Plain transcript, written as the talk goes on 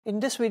In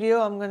this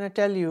video, I'm going to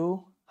tell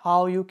you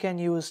how you can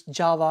use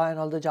Java and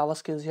all the Java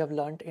skills you have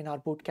learned in our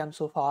bootcamp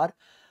so far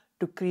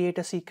to create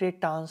a secret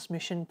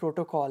transmission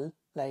protocol,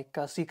 like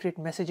a secret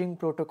messaging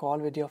protocol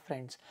with your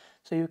friends.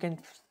 So you can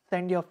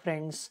send your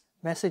friends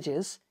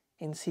messages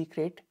in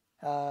secret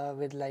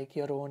with like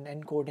your own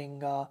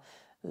encoding,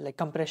 like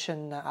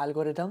compression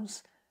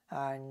algorithms,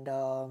 and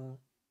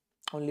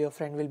only your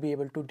friend will be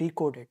able to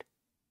decode it.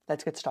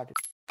 Let's get started.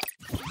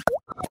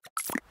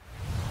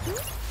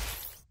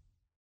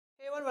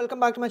 Hey everyone, welcome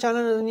back to my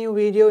channel. Another new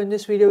video. In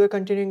this video, we're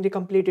continuing the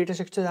complete data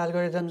structures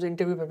algorithms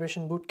interview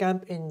preparation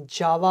bootcamp in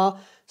Java.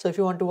 So if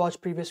you want to watch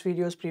previous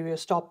videos,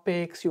 previous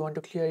topics, you want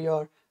to clear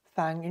your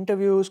FANG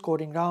interviews,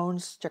 coding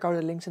rounds, check out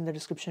the links in the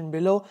description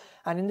below.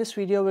 And in this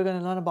video, we're going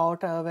to learn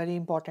about a very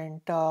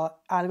important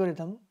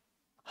algorithm,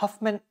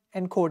 Huffman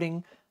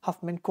encoding,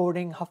 Huffman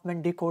coding,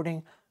 Huffman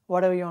decoding,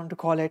 whatever you want to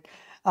call it.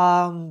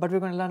 But we're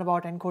going to learn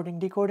about encoding,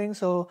 decoding.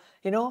 So,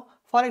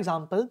 for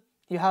example,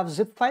 you have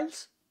zip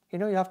files. You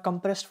have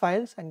compressed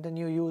files, and then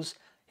you use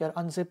your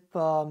unzip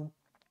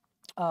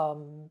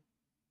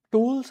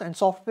tools and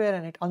software,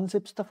 and it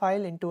unzips the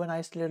file into a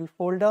nice little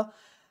folder.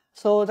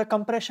 So the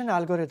compression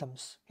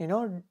algorithms,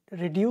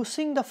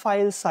 reducing the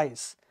file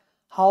size.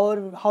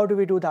 How do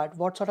we do that?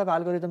 What sort of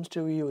algorithms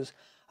do we use?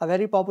 A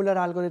very popular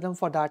algorithm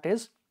for that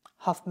is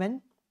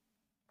Huffman,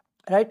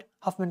 right?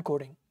 Huffman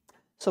coding.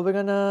 So we're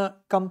gonna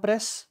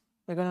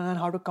learn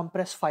how to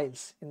compress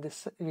files in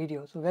this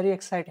video. So very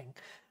exciting,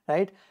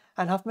 right?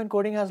 And Huffman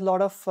coding has a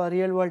lot of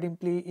real-world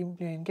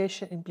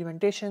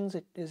implementations.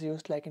 It is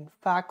used like in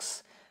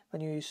fax,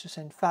 when you used to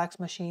send fax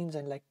machines,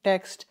 and like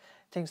text,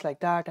 things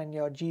like that, and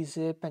your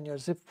gzip and your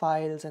zip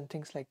files and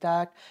things like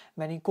that.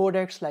 Many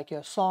codecs like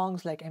your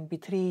songs, like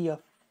MP3,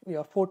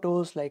 your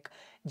photos like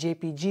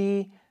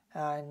JPG,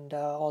 and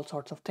all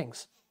sorts of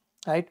things,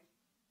 right?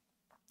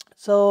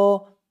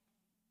 So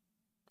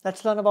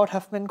let's learn about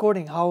Huffman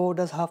coding. How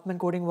does Huffman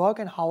coding work,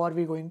 and how are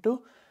we going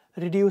to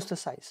reduce the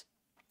size?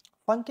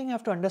 One thing you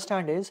have to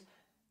understand is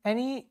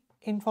any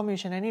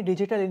information, any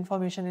digital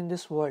information in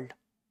this world,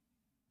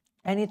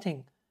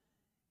 anything,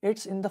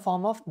 it's in the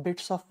form of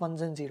bits of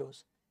ones and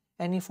zeros.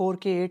 Any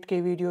 4K,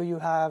 8K video you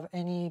have,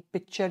 any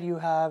picture you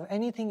have,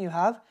 anything you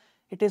have,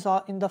 it is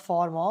all in the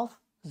form of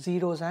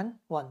zeros and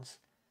ones.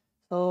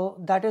 So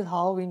that is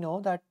how we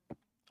know that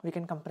we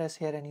can compress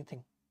here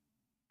anything,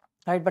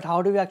 right? But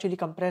how do we actually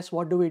compress?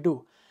 What do we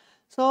do?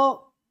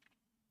 So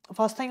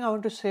first thing I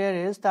want to share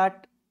is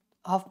that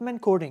Huffman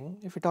coding,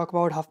 if we talk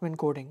about Huffman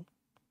coding,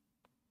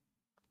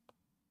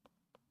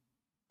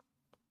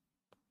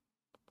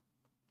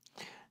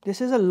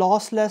 this is a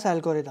lossless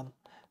algorithm.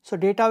 So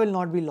data will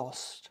not be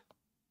lost.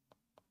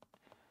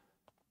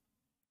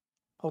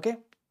 Okay?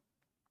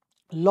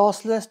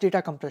 Lossless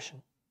data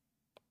compression.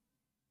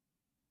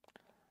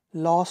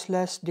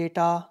 Lossless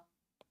data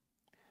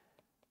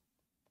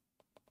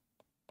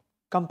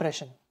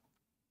compression.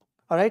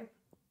 Alright?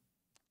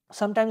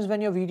 Sometimes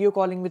when you're video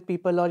calling with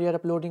people or you're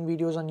uploading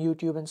videos on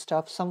YouTube and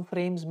stuff, some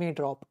frames may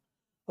drop.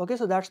 Okay,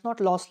 so that's not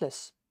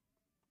lossless.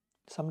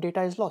 Some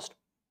data is lost.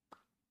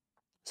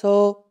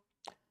 So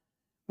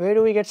where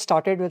do we get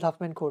started with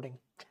Huffman coding?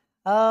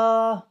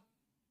 Okay,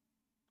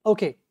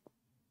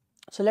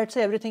 so let's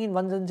say everything in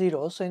ones and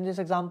zeros. So in this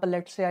example,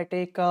 let's say I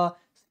take a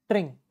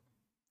string.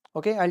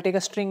 Okay, I'll take a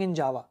string in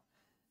Java.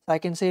 So I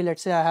can say,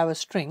 let's say I have a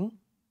string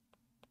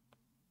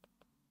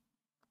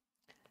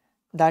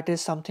that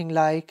is something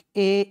like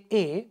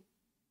A,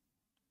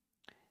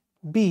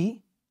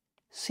 B,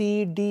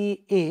 C,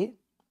 D, A,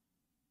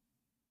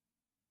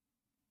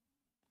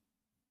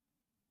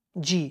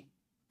 G,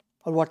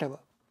 or whatever.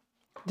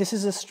 This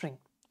is a string.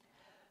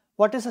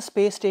 What is the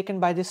space taken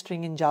by this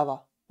string in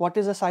Java? What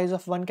is the size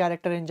of one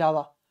character in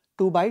Java?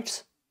 2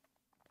 bytes.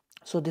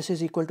 So this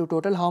is equal to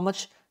total. How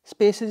much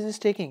space is this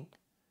taking?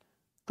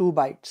 2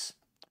 bytes.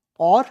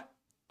 Or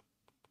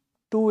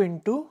 2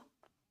 into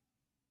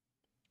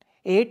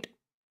 8.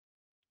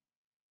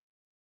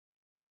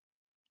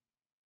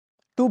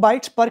 2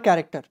 bytes per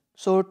character.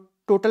 So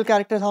total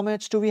characters, how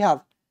much do we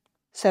have?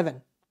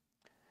 7.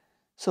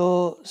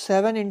 So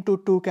 7 into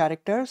 2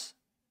 characters.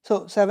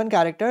 So 7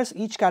 characters,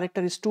 each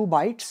character is 2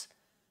 bytes.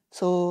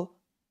 So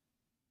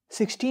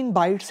 16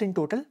 bytes in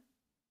total.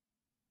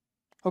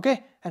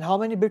 Okay, and how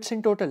many bits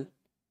in total?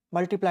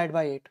 Multiplied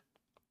by 8.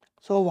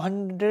 So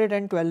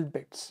 112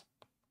 bits.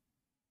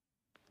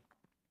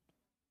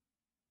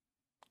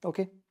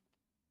 Okay.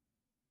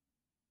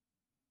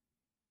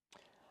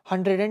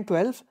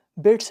 112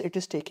 bits it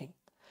is taking.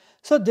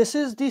 So this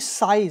is the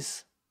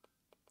size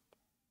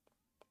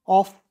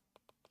of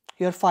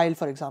your file,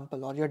 for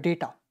example, or your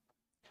data.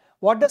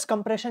 What does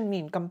compression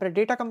mean?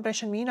 Data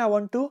compression mean I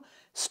want to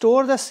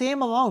store the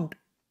same amount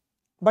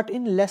but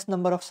in less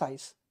number of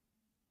size,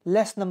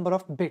 less number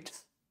of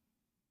bits.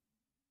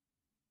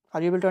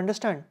 Are you able to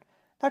understand?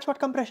 That's what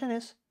compression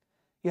is.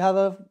 You have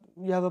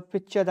a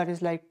picture that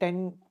is like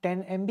 10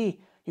 MB,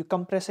 you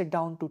compress it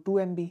down to 2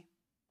 MB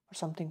or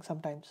something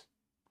sometimes,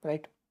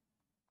 right?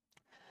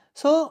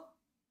 So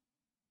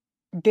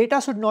data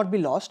should not be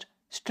lost,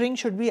 string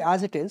should be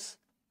as it is,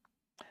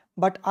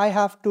 but I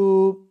have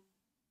to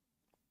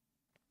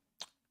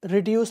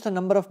reduce the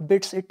number of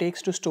bits it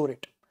takes to store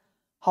it.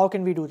 How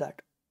can we do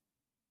that?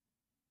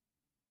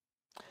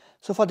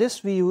 So for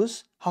this we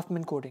use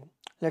Huffman coding.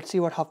 Let's see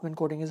what Huffman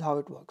coding is, how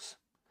it works.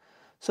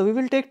 So we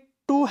will take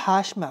two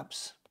hash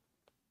maps.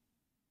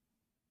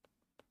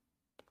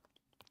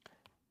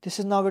 This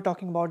is now we're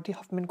talking about the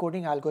Huffman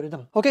coding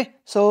algorithm. Okay,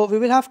 so we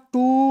will have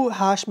two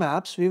hash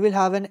maps. We will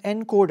have an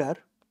encoder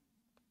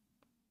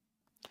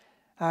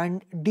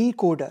and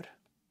decoder.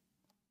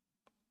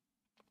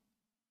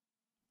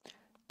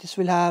 This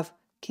will have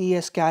key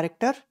as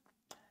character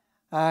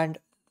and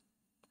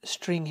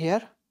string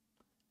here.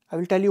 I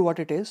will tell you what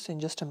it is in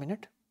just a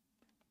minute.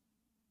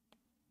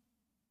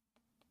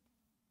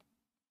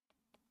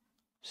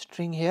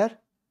 String here,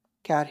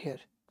 char here.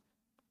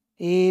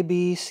 A,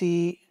 B,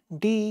 C,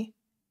 D,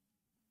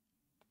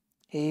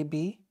 A,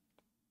 B,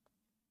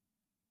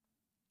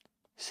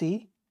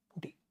 C,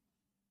 D.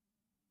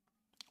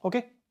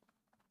 Okay,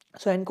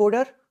 so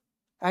encoder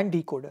and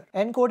decoder.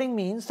 Encoding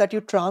means that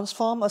you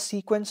transform a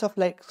sequence of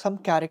like some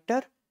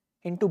character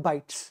into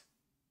bytes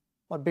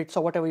or bits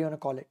or whatever you want to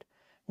call it.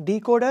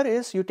 Decoder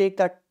is you take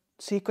that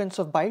sequence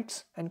of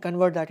bytes and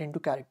convert that into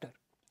character.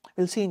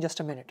 We'll see in just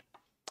a minute.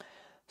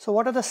 So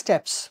what are the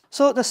steps?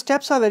 So the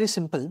steps are very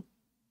simple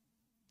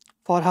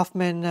for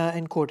Huffman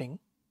encoding.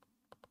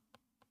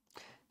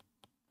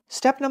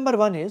 Step number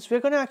one is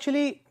we're going to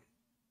actually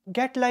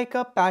get like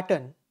a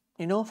pattern,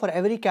 for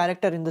every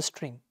character in the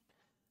string.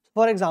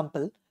 For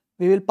example,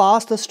 we will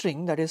pass the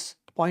string, that is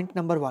point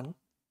number one,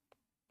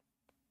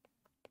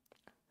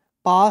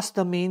 pass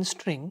the main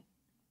string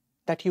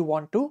that you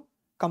want to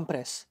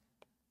compress.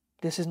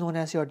 This is known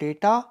as your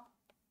data,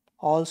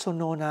 also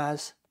known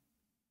as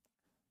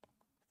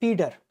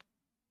feeder.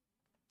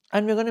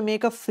 And we're going to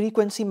make a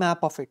frequency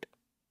map of it.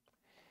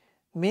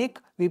 We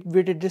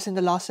did this in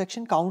the last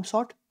section, count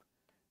sort,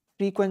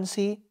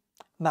 frequency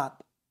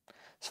map.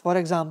 So for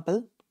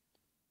example,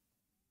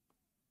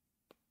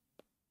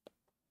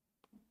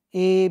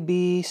 A,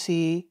 B,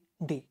 C,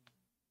 D.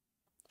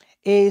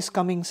 A is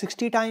coming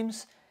 60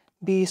 times,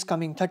 B is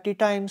coming 30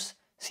 times,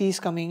 C is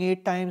coming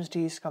 8 times,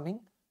 D is coming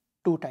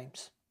 2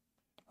 times.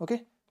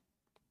 Okay?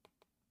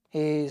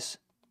 A is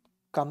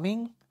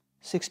coming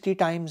 60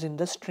 times in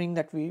the string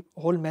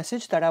whole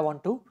message that I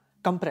want to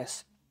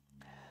compress.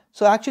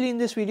 So actually in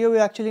this video, we're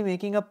actually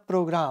making a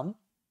program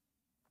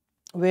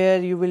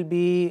where you will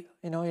be,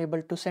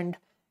 able to send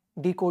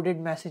decoded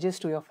messages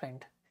to your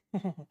friend.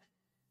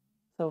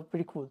 So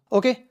pretty cool.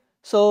 Okay,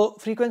 so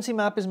frequency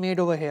map is made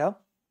over here.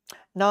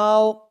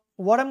 Now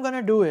what I'm going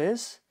to do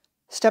is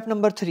step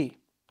number 3.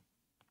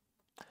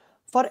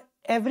 For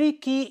every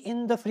key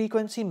in the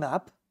frequency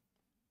map,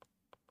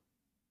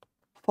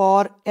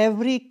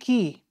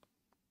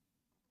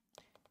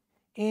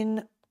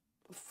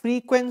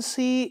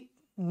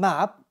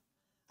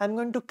 I'm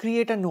going to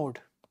create a node.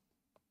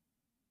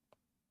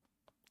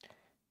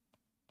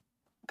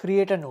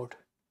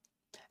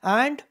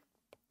 And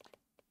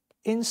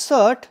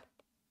insert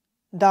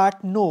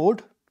that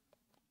node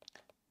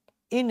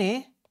in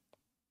a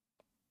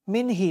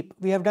min heap.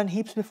 We have done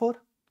heaps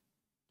before.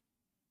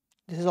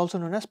 This is also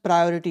known as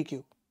priority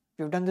queue.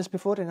 We've done this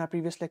before in our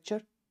previous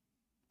lecture.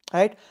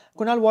 Right?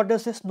 Kunal, what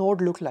does this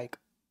node look like?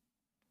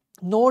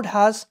 Node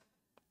has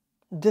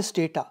this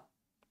data.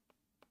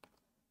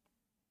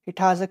 It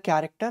has a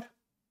character,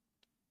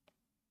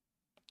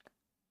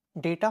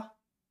 data.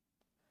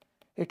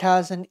 It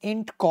has an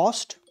int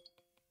cost.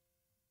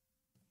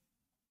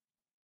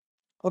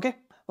 Okay,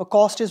 well,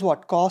 cost is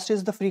what? Cost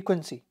is the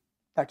frequency.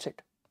 That's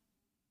it.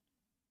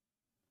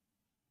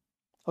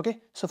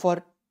 Okay,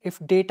 so if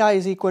data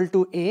is equal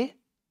to A,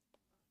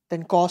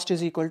 then cost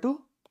is equal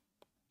to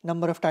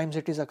number of times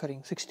it is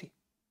occurring, 60.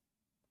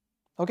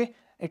 Okay,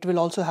 it will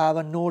also have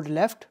a node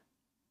left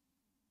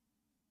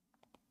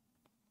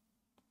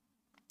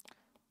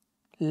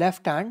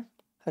and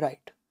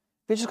right,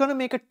 which is going to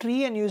make a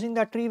tree, and using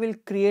that tree will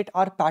create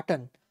our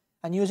pattern,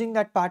 and using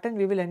that pattern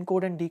we will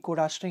encode and decode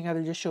our string. I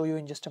will just show you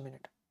in just a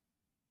minute.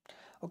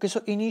 Okay,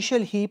 so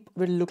initial heap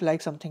will look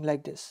like something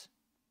like this.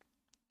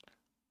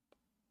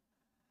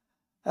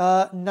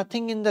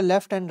 Nothing in the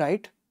left and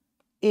right.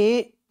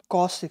 A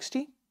cost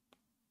 60,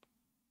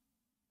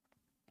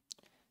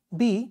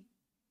 B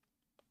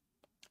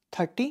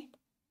 30,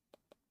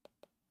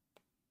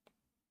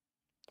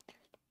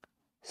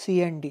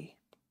 C and D.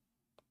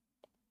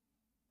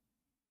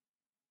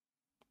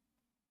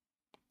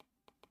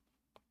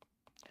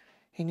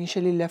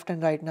 Initially left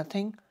and right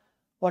nothing.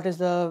 What is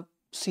the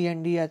C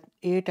and D at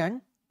 8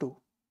 and 2?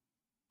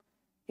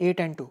 8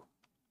 and 2.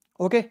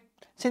 Okay,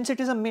 since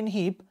it is a min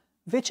heap,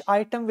 which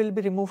item will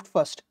be removed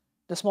first?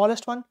 The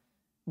smallest one,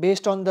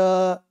 based on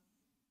the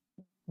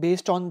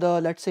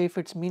let's say if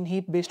it's min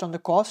heap based on the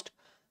cost,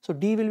 so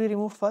D will be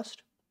removed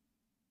first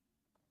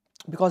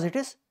because it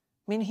is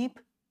min heap.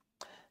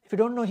 If you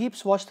don't know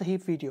heaps, watch the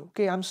heap video.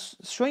 Okay, I'm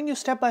showing you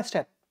step by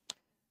step.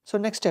 So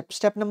next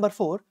step number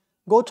 4,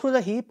 go through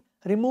the heap,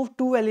 remove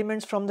 2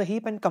 elements from the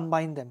heap and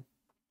combine them.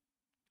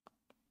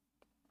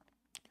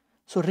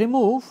 So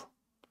remove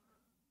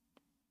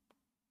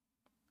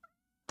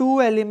two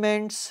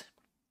elements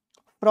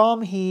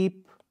from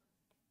heap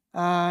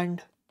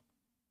and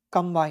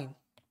combine.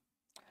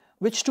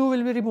 Which two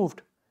will be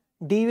removed?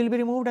 D will be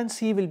removed and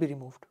C will be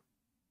removed.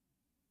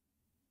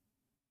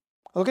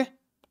 Okay,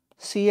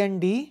 C and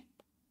D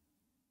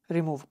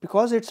removed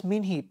because it's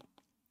min heap.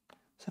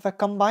 So if I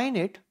combine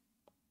it,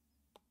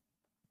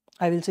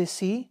 I will say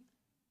C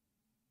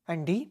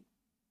and D.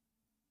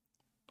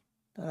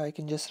 I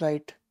can just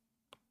write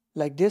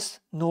like this: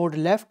 node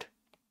left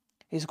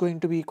is going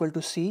to be equal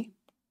to C,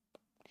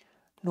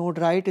 node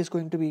right is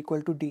going to be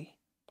equal to D.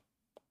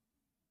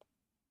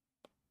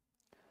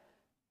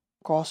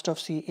 Cost of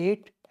C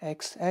 8,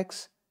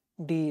 X,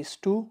 D is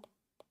 2,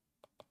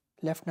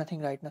 left nothing,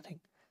 right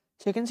nothing.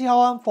 So you can see how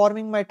I'm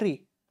forming my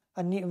tree.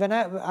 When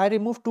I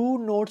remove two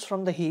nodes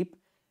from the heap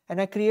and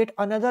I create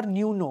another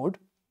new node,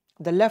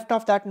 the left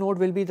of that node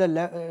will be the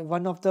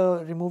one of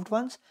the removed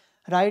ones,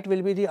 right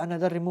will be the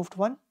another removed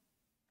one.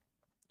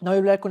 Now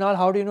you'll be like, Kunal,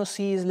 how do you know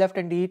C is left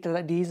and D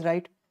is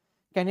right?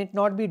 Can it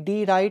not be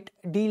D right,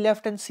 D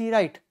left and C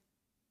right?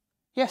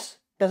 Yes,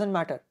 doesn't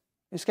matter.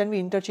 This can be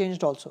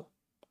interchanged also.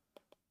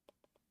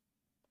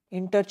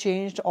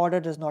 Interchanged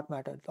order does not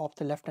matter of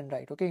the left and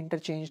right. Okay,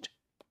 interchanged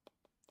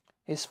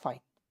is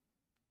fine.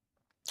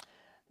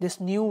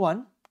 This new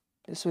one,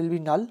 this will be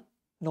null,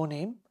 no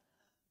name.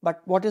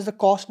 But what is the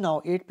cost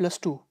now? 8 plus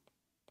 2,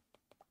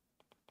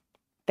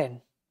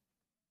 10.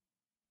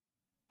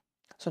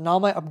 So now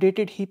my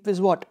updated heap is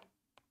what?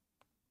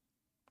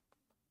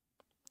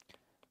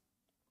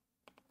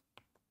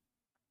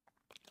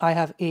 I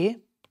have A,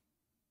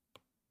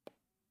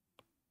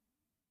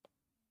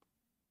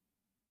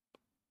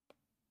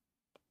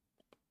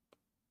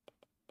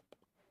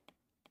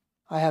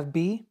 I have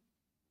B,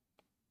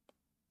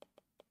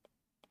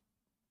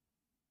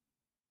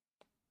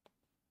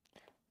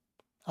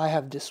 I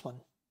have this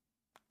one,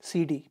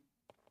 CD.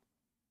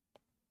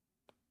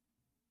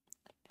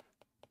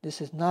 This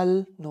is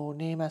null, no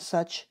name as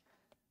such.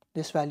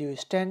 This value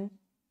is 10.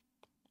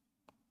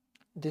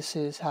 This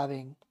is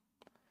having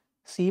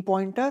C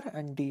pointer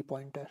and D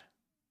pointer.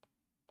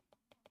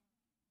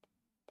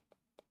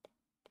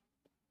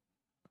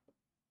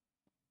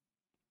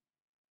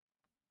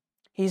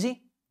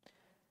 Easy.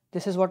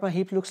 This is what my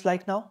heap looks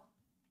like now.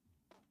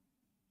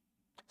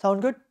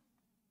 Sound good?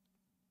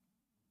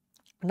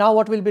 Now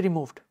what will be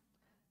removed?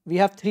 We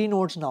have 3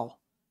 nodes now.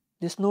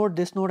 This node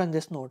and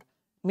this node.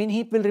 Min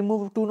heap will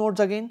remove 2 nodes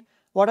again.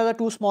 What are the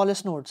 2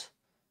 smallest nodes?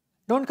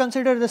 Don't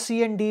consider the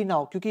C and D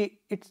now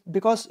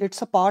because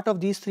it's a part of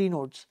these 3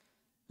 nodes.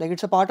 Like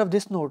it's a part of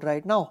this node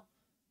right now.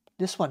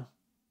 This one.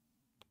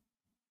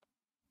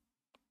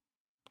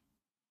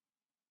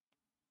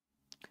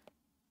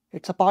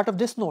 It's a part of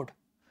this node.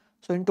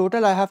 So in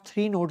total I have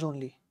 3 nodes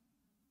only.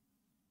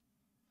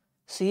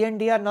 C and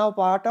D are now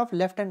part of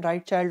left and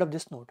right child of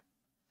this node.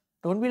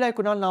 Don't be like,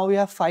 Kunal, now we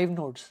have 5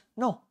 nodes.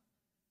 No.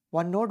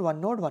 One node, one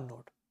node, one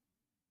node.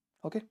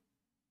 Okay.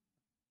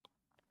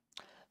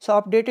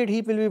 So updated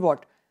heap will be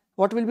what?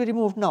 What will be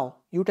removed now?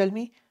 You tell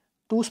me.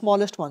 2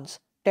 smallest ones,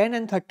 10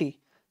 and 30.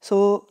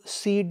 So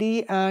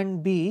CD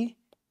and B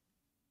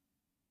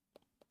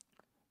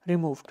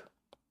removed.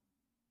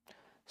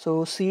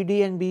 So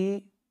CD and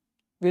B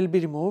will be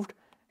removed.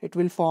 It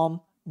will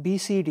form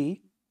BCD.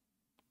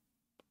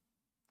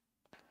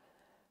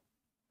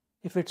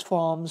 If it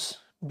forms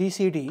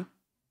BCD,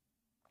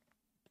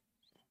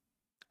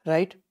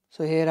 right?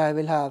 So here I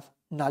will have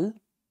null.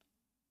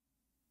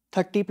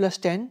 30 plus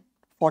 10,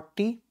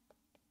 40.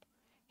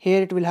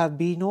 Here it will have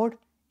B node.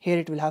 Here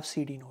it will have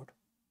CD node.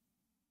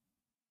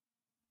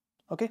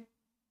 Okay.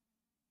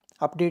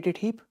 Updated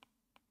heap.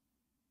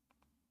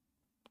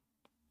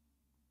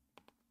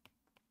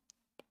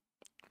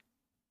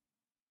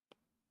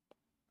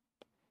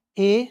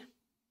 A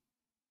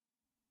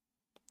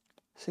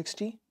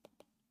 60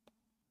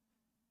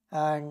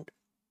 and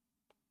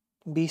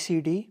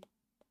BCD.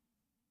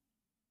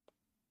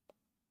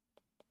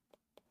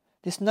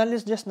 This null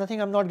is just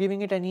nothing. I'm not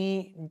giving it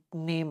any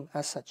name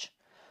as such.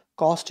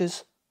 Cost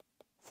is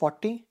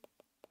 40.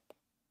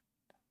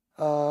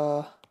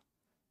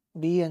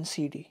 B and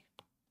CD.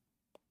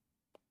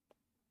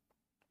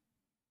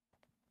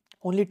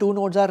 Only 2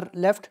 nodes are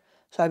left.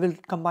 So I will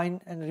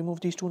combine and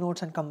remove these 2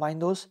 nodes and combine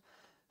those.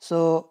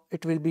 So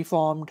it will be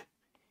formed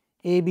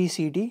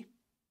ABCD,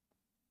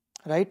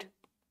 right?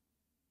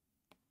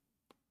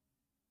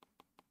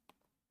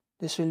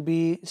 This will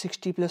be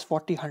 60 plus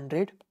 40,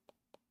 100.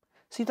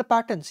 See the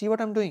pattern, see what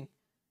I'm doing.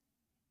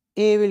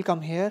 A will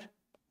come here,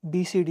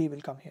 BCD will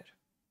come here.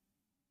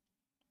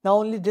 Now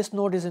only this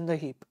node is in the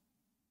heap.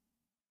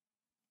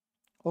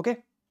 Okay.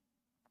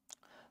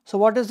 So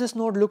what does this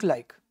node look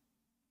like?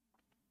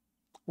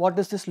 What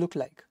does this look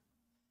like?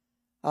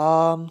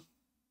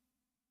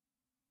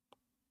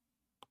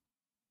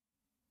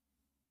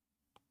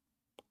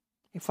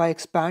 If I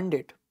expand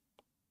it,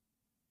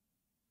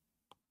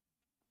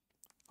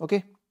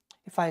 okay,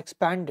 if I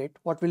expand it,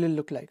 what will it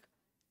look like?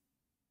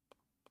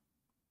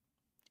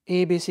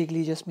 A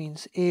basically just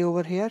means A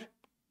over here.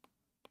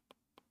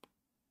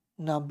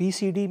 Now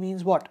BCD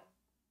means what?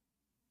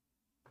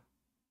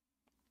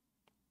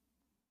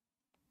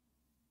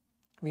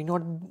 We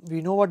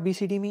know what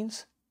BCD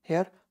means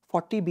here.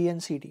 40 B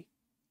and CD.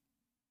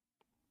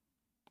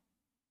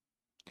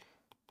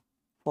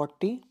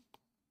 40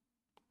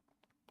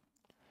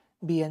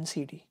 B and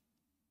CD.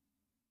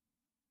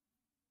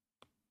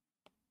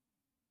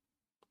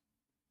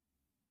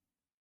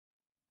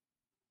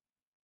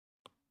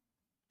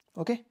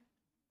 Okay.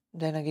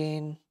 Then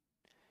again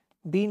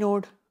B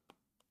node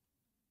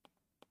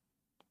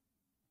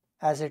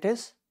as it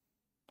is.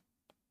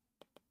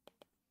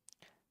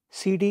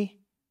 CD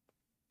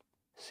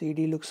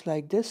looks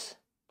like this.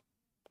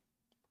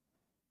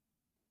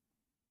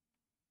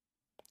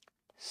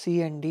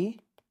 C and D,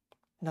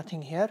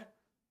 nothing here.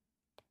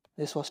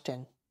 This was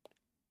 10.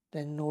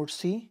 Then node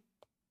C,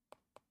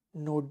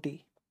 node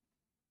D.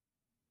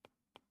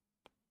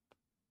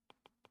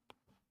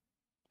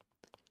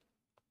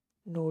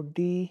 Node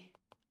D,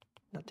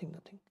 nothing.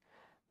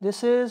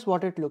 This is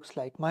what it looks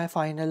like, my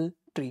final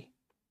tree.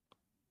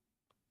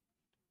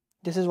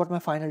 This is what my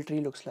final tree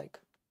looks like.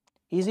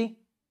 Easy.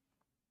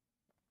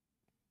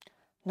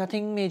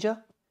 Nothing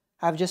major.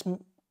 I've just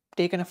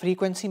taken a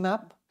frequency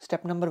map.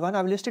 Step number 1.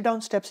 I've listed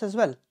down steps as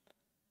well.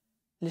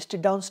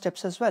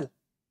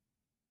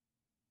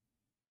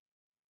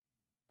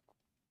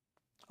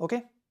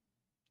 Okay.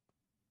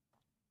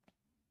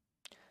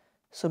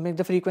 So make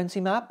the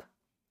frequency map.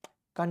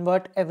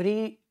 Convert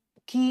every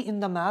key in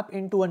the map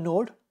into a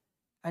node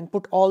and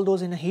put all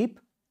those in a heap.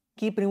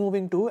 Keep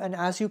removing 2, and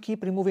as you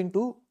keep removing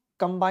 2,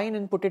 combine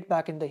and put it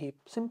back in the heap.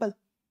 Simple.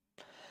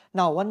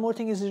 Now one more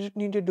thing is you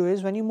need to do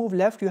is when you move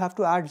left, you have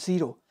to add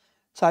 0.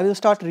 So I will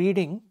start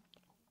reading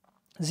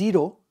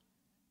 0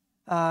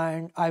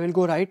 and I will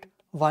go right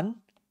 1,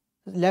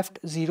 left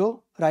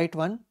 0, right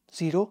 1,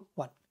 0,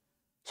 1.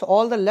 So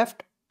all the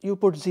left you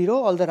put 0,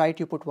 all the right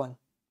you put 1.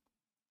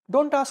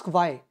 Don't ask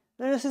why.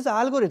 This is the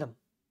algorithm.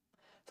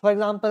 So for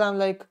example, I'm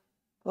like,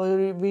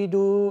 we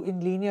do in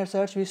linear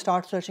search, we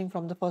start searching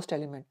from the first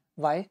element.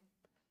 Why?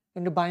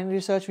 In the binary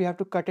search, we have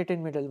to cut it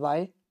in middle.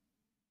 Why?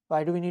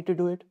 Why do we need to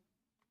do it?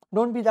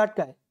 Don't be that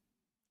guy.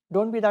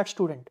 Don't be that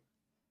student.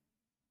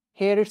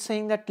 Here it's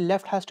saying that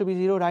left has to be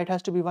 0, right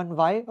has to be 1.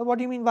 Why? What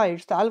do you mean why?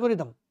 It's the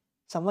algorithm.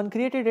 Someone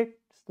created it.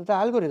 It's the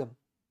algorithm.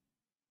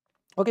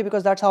 Okay,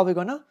 because that's how we're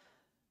gonna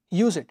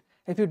use it.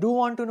 If you do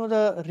want to know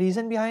the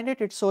reason behind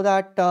it, it's so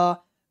that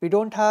we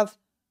don't have.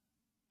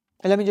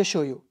 Let me just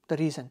show you the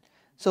reason.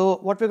 So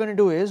what we're going to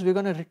do is we're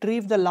going to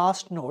retrieve the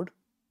last node,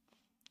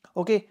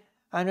 okay,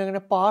 and we're going to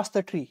pass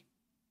the tree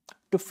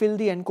to fill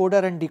the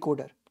encoder and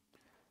decoder.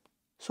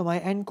 So my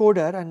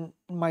encoder and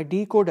my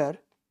decoder,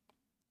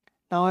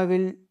 now I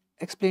will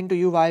explain to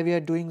you why we are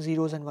doing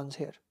zeros and ones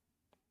here.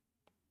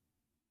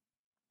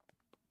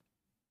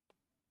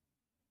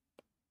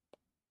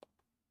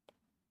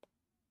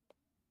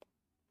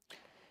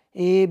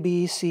 A,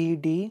 B, C,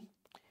 D,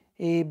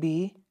 A,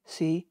 B,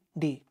 C,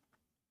 D.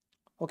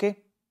 Okay.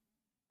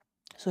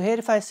 So here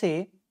if I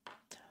say,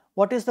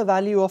 what is the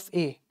value of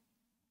A?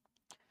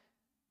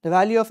 The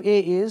value of A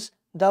is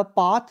the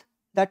path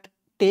that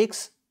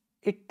takes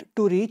it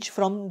to reach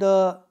from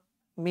the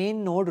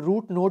main node,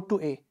 root node to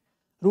A.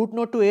 Root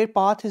node to A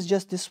path is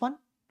just this one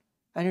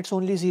and it's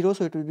only 0,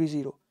 so it will be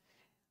 0.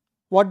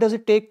 What does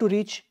it take to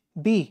reach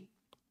B?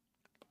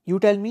 You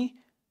tell me.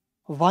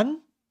 1,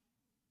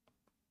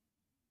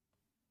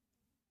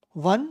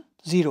 1,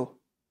 0.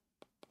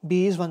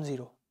 B is 1,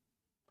 0.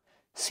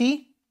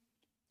 C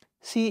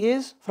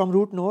is from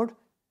root node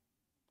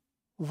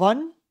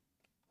 1,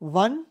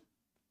 1,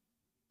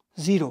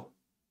 0.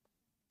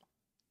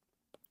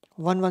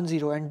 1, 1,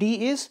 0, and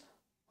D is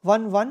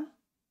 1, 1,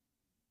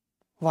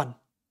 1.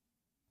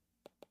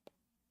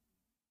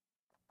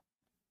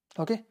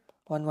 Okay,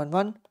 1, 1,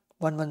 1,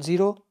 1, 1,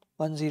 0,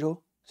 1,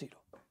 0, 0.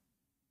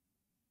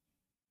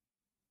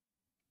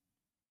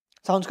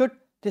 Sounds good?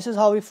 This is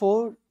how we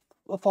form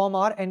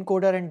our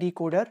encoder and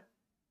decoder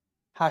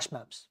hash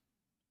maps.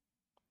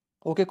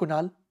 Okay,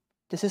 Kunal,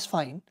 this is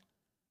fine.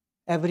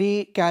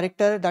 Every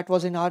character that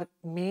was in our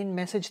main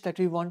message that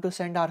we want to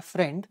send our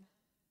friend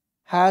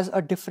has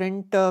a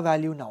different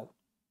value now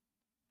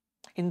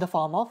in the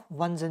form of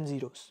ones and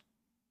zeros,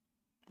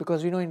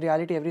 because we know in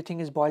reality everything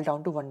is boiled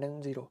down to 1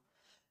 and 0.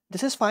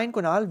 This is fine,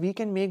 Kunal. We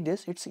can make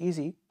this. It's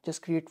easy.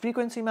 Just create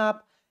frequency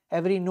map,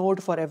 every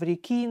node for every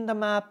key in the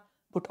map,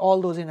 put all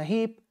those in a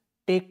heap,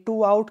 take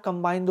 2 out,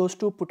 combine those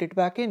 2, put it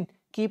back in,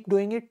 keep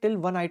doing it till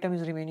 1 item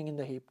is remaining in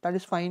the heap. That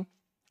is fine.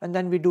 And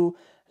then we do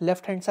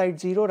left hand side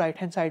 0, right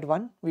hand side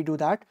 1. We do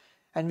that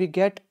and we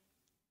get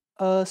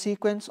a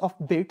sequence of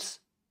bits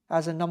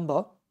as a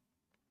number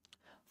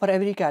for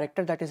every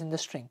character that is in the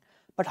string.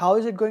 But how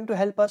is it going to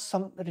help us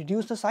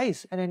reduce the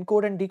size and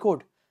encode and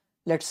decode?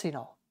 Let's see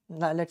now.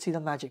 Let's see the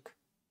magic.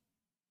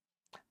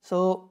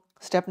 So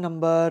step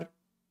number,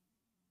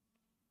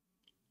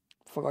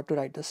 forgot to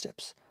write the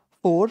steps.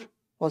 4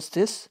 was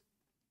this.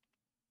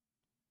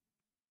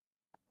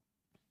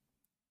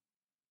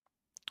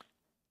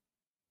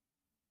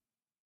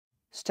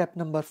 Step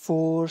number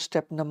 4,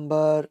 step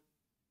number,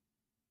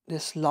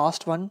 this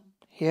last one,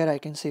 here I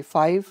can say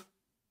 5.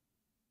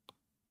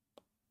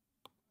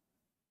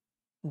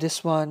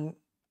 This one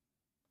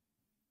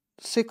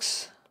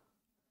 6.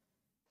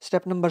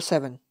 Step number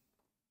 7.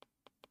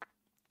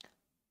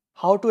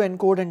 How to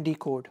encode and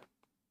decode.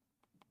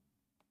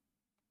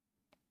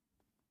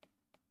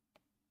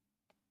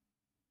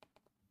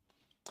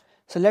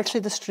 So let's say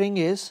the string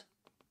is,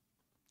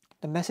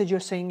 the message you're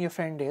saying your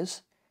friend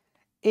is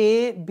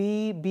A,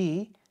 B,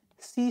 B,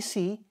 C,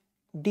 C,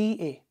 D,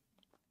 A.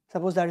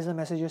 Suppose that is the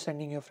message you're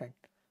sending your friend.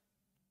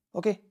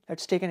 Okay,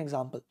 let's take an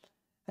example.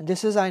 And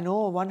this is, I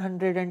know,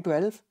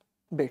 112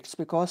 bits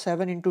because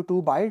 7 into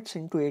 2 bytes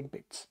into 8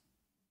 bits.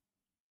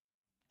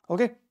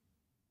 Okay.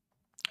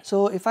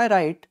 So if I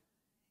write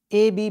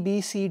A, B,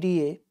 B, C,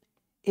 D,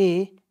 A,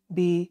 A,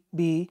 B,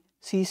 B,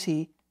 C,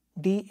 C,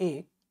 D,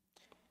 A,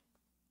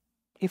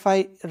 if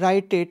I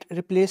write it,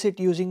 replace it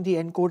using the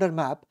encoder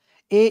map,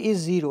 A is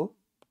 0,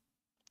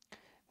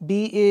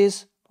 B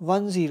is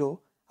 10,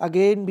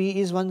 again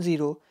B is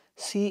 10,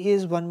 C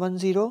is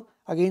 110,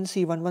 again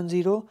C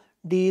 110,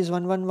 D is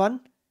 111,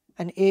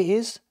 and A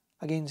is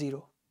again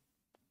 0.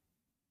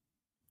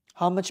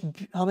 How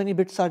many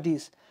bits are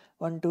these?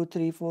 1, 2,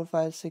 3, 4,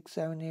 5, 6,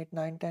 7, 8,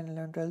 9, 10,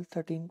 11, 12,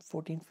 13,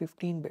 14,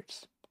 15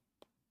 bits.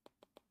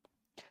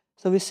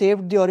 So we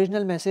saved the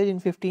original message in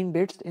 15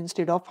 bits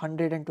instead of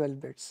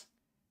 112 bits.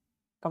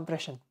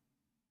 Compression.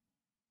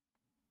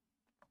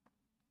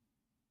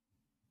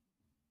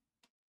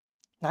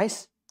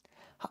 Nice.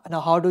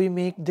 Now how do you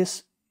make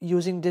this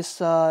using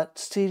this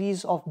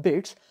series of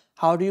bits?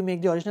 How do you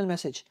make the original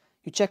message?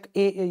 You check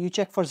you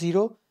check for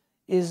 0.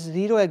 Is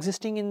 0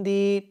 existing in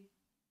the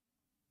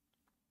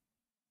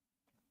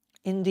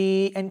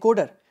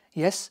encoder?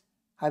 Yes,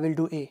 I will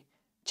do A.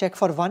 Check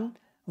for 1.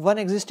 1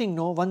 existing?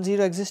 No. 1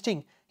 0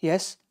 existing?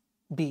 Yes,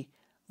 B.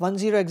 1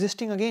 0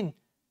 existing again?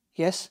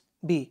 Yes,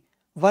 B.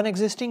 1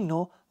 existing?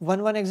 No.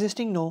 1 1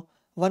 existing? No.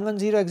 1 1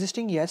 0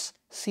 existing? Yes,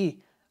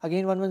 C.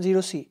 Again 1 1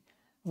 0 C.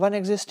 1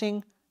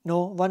 existing?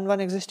 No. 1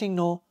 1 existing?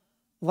 No.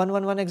 1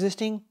 1 1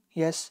 existing?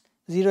 Yes.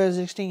 0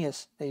 existing?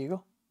 Yes. There you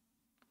go.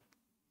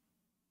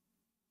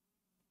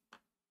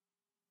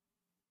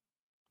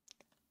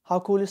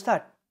 How cool is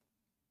that?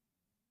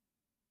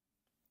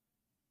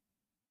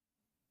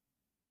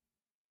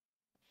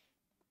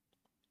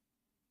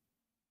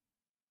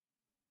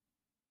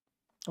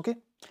 Okay.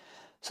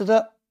 So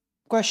the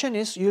question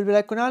is, you'll be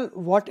like, Kunal,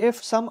 what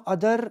if some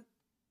other,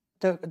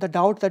 the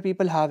doubt that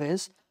people have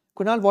is,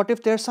 Kunal, what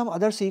if there's some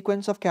other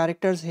sequence of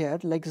characters here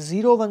like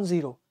 0 1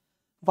 0?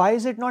 Why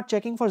is it not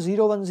checking for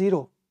 0 1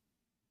 0?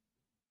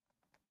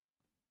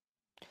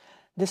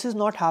 This is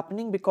not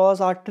happening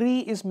because our tree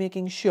is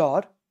making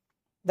sure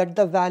that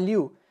the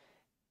value,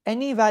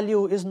 any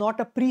value, is not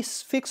a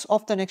prefix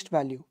of the next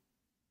value.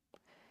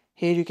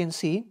 Here you can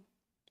see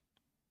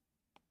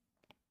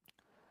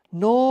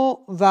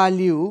no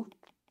value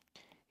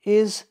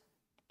is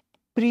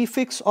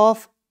prefix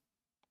of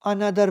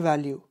another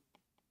value.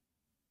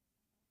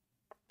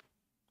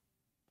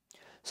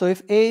 So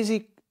if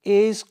A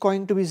is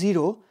going to be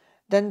 0,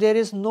 then there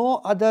is no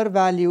other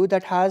value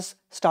that has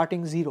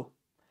starting 0.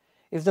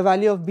 If the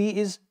value of B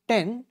is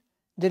 10,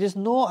 there is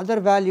no other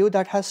value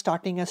that has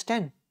starting as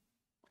 10.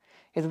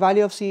 If the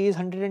value of C is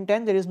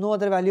 110, there is no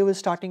other value is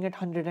starting at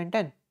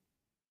 110.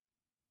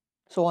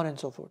 So on and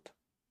so forth.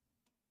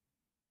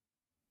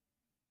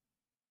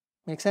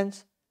 Make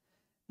sense?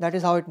 That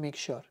is how it makes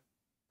sure.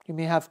 You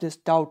may have this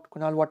doubt,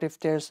 Kunal, what if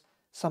there's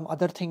some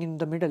other thing in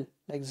the middle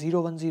like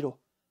 0 1 0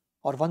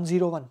 or 1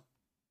 0 1?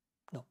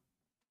 No.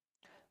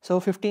 So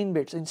 15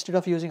 bits. Instead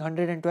of using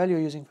 112, you're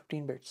using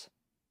 15 bits.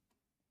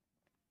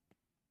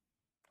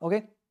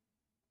 Okay?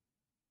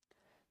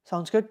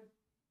 Sounds good?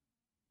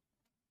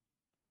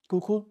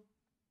 Cool.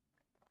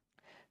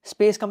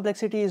 Space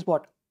complexity is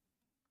what?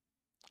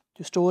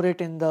 To store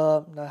it in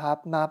the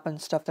map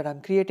and stuff that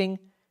I'm creating.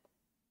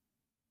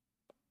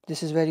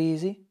 This is very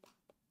easy.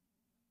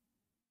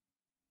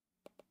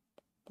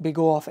 Big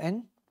O of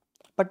n.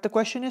 But the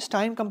question is,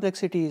 time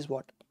complexity is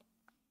what?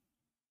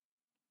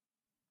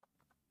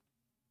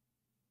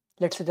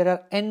 Let's say there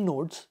are n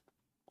nodes.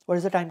 What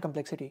is the time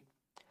complexity?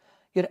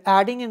 You're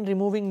adding and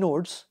removing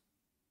nodes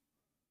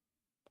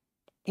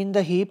in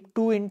the heap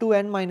 2 into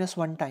n minus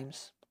 1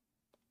 times.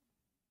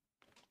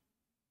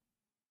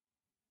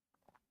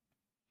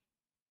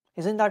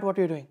 Isn't that what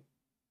you're doing?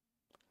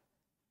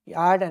 You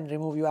add and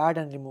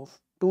remove,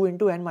 2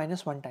 into n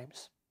minus 1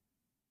 times.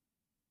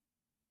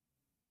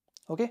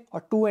 Okay,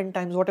 or 2n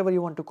times, whatever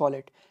you want to call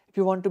it. If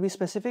you want to be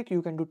specific,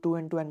 you can do 2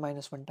 into n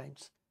minus 1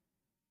 times.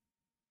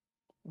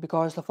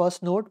 Because the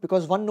first node,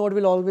 because one node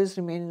will always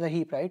remain in the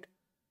heap, right?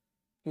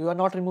 You are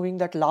not removing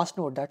that last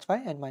node, that's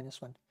why n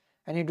minus 1.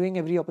 And you're doing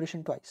every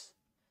operation twice.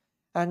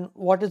 And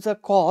what is the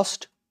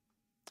cost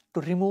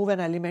to remove an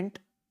element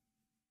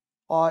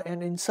or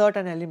insert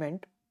an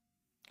element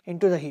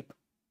into the heap?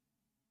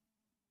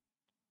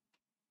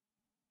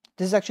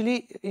 This is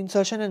actually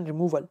insertion and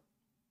removal,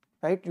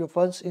 right? You're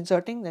first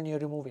inserting, then you're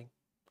removing.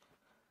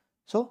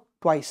 So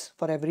twice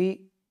for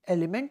every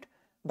element,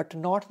 but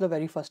not the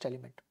very first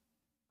element.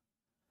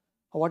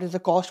 What is the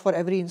cost for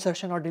every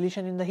insertion or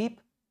deletion in the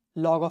heap?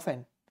 Log of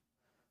n.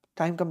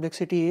 Time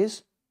complexity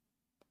is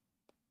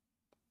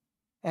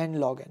n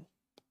log n.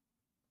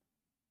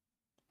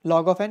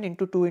 log of n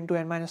into 2 into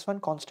n minus 1,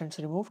 constants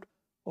removed,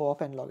 O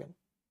of n log n.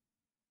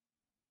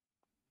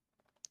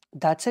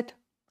 That's it.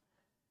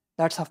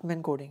 That's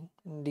Huffman coding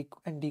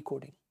and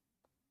decoding.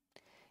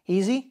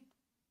 Easy?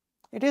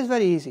 It is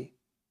very easy.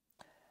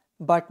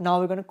 But now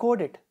we're going to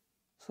code it.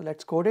 So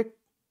let's code it.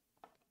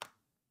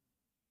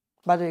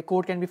 By the way,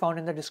 code can be found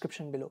in the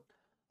description below.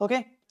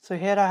 Okay, so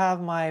here I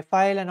have my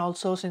file, and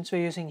also since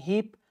we're using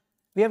heap,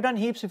 we have done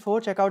heaps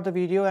before. Check out the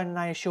video and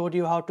I showed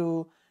you how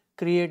to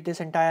create this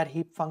entire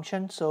heap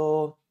function.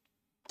 So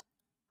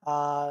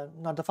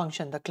not the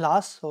function, the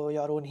class. So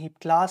your own heap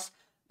class,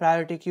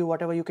 priority queue,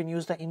 whatever, you can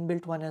use the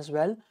inbuilt one as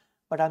well.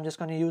 But I'm just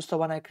going to use the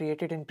one I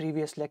created in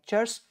previous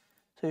lectures.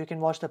 So you can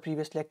watch the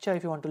previous lecture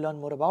if you want to learn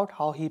more about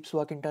how heaps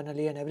work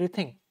internally and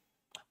everything.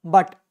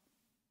 But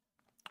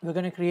we're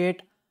going to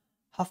create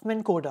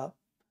Huffman coder.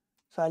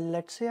 So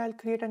let's say I'll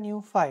create a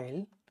new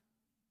file,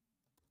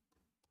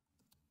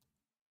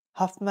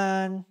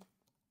 Huffman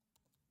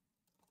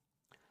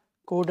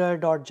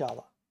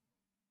coder.java.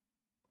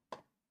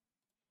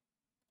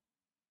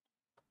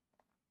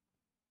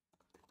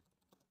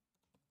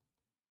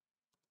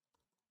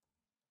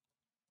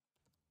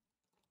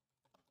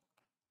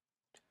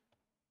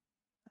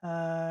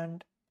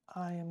 And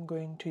I am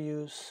going to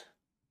use,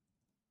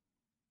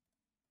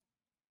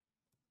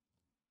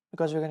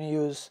 because we're going to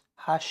use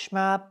hash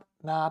map,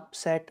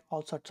 set,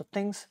 all sorts of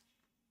things.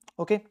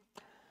 Okay,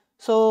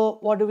 so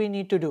what do we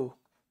need to do?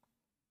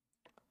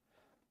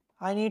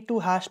 I need two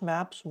hash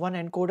maps, one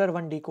encoder,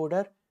 one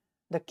decoder.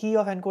 The key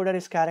of encoder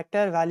is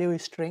character, value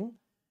is string,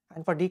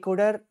 and for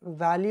decoder,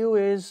 value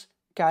is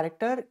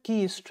character,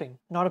 key is string.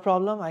 Not a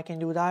problem, I can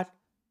do that.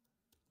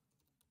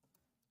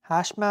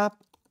 Hash map,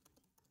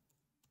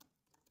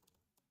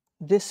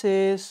 this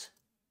is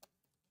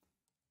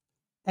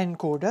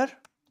encoder,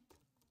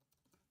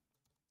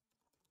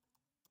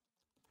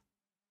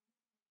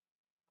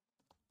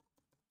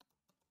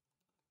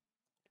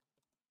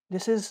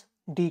 this is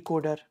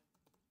decoder.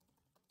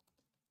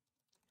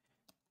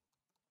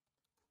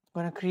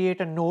 I'm going to create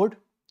a node.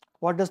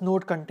 What does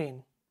node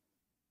contain?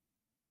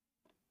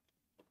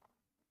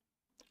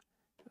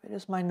 Where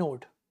is my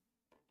node?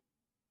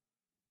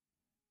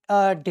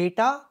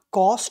 Data,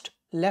 cost,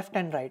 left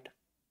and right.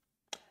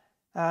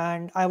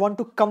 And I want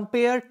to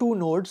compare two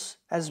nodes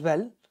as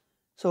well.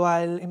 So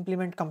I'll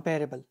implement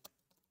comparable.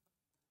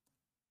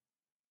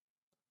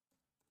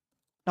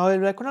 Now you'll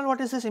be like, Kunal, what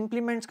is this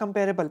implements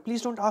comparable?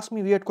 Please don't ask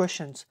me weird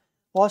questions.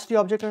 Watch the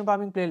object-oriented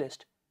programming playlist.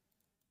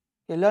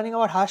 You're learning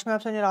about hash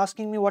maps and you're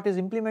asking me what is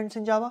implements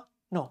in Java?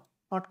 No,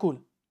 not cool.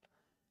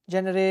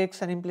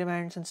 Generics and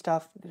implements and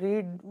stuff.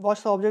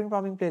 Watch the object-oriented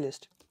programming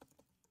playlist.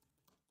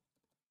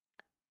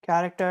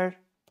 Character,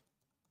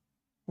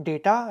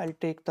 data, I'll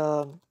take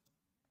the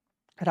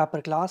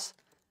wrapper class.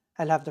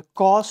 I'll have the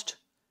cost.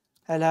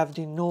 I'll have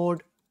the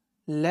node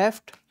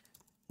left,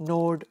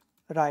 node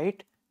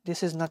right.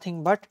 This is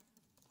nothing but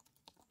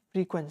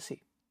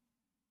frequency.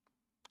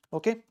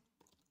 Okay.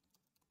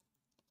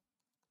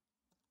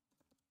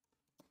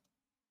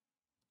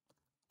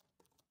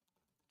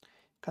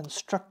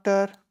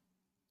 Constructor,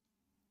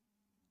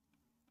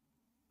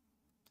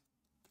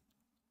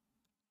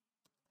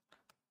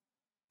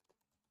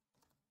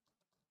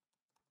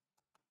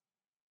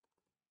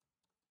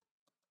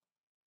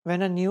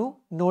 when a new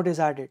node is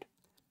added,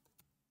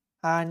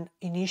 and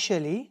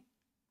initially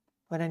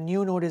when a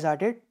new node is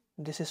added,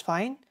 this is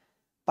fine,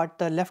 but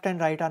the left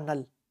and right are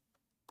null.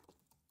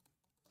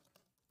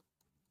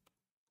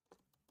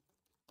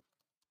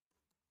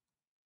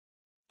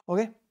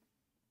 Okay,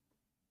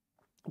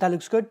 that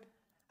looks good.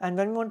 And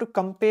when we want to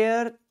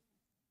compare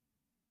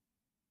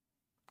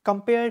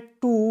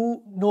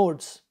two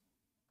nodes,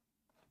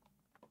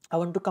 I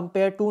want to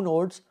compare two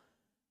nodes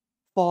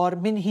for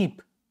min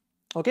heap.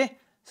 Okay,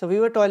 so we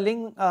were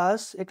telling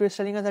us, it was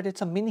telling us that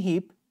it's a min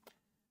heap.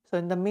 So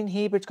in the min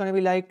heap, it's going to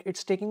be like,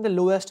 it's taking the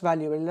lowest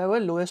value.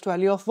 Lowest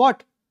value of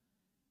what?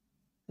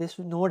 This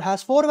node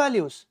has 4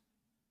 values: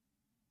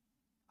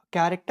 a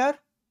character,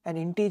 an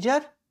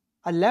integer,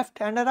 a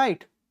left and a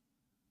right.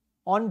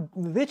 On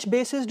which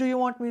basis do you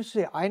want me to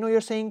say? I know you're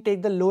saying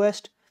take the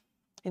lowest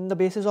in the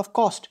basis of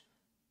cost.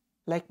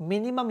 Like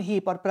minimum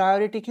heap or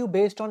priority queue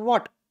based on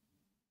what?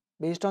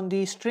 Based on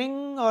the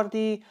string or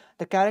the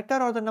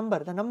character or the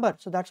number? The number.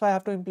 So that's why I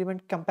have to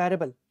implement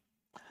comparable.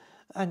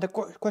 And the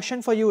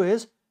question for you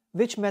is,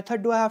 which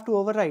method do I have to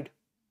override?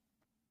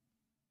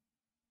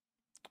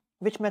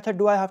 Which method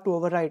do I have to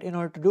override in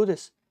order to do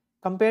this?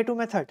 Compare to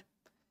method.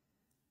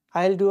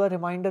 I'll do a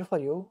reminder for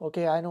you.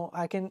 Okay, I know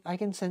I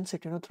can sense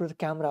it, through the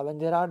camera. When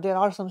there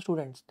are some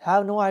students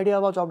have no idea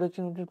about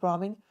object-oriented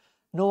programming,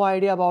 no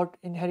idea about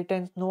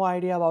inheritance, no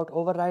idea about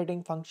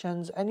overriding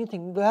functions,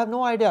 anything. They have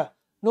no idea,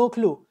 no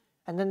clue,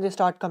 and then they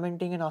start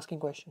commenting and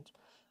asking questions.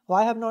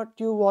 Why have not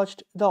you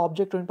watched the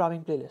object-oriented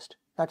programming playlist?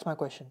 That's my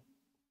question.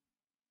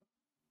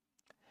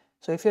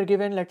 So if you're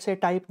given, let's say,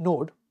 type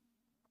node,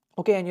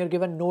 okay, and you're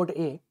given node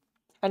A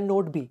and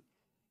node B,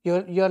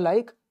 you're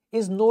like,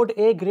 is node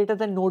A greater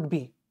than node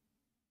B?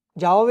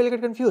 Java will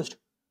get confused.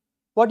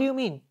 What do you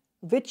mean?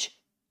 Which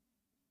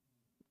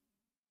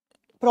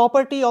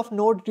property of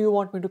node do you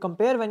want me to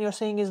compare when you're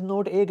saying is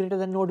node A greater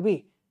than node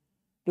B?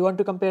 Do you want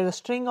to compare the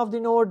string of the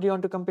node? Do you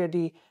want to compare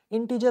the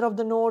integer of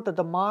the node or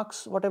the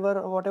marks,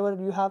 whatever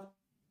you have?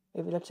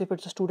 Let's say if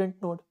it's a student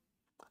node.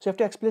 So you have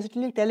to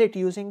explicitly tell it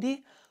using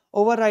the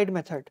override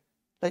method,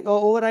 like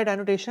override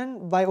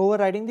annotation by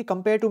overriding the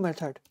compare to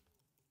method.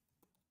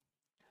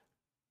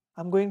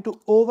 I'm going to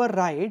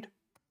override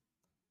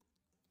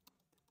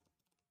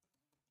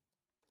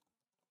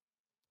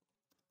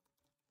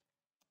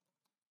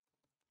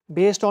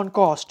based on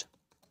cost.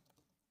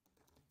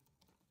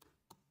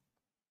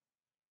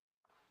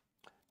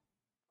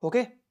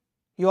 Okay,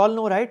 you all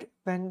know, right?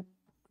 When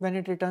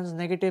it returns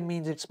negative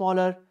means it's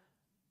smaller,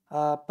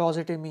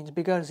 positive means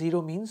bigger,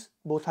 0 means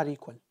both are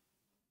equal.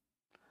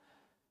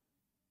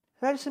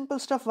 Very simple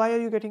stuff. Why are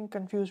you getting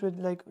confused with,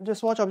 like,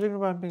 just watch object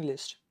mapping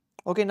list.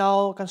 Okay,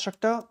 now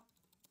constructor.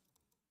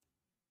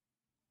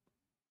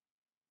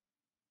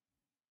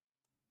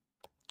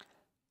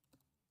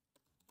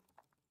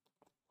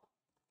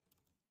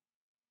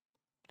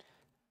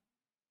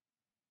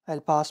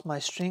 I'll pass my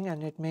string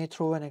and it may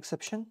throw an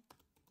exception.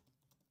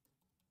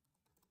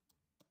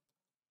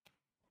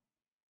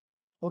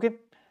 Okay,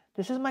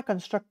 this is my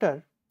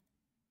constructor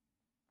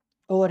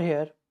over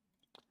here,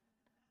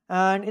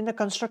 and in the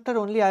constructor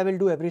only I will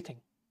do everything.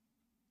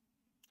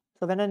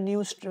 So when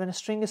a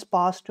string is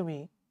passed to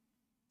me,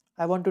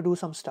 I want to do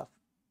some stuff.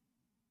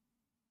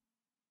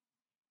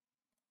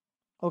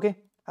 Okay,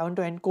 I want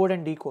to encode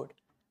and decode,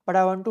 but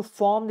I want to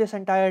form this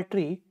entire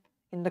tree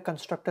in the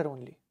constructor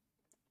only.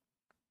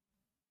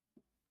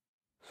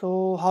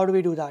 So how do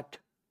we do that?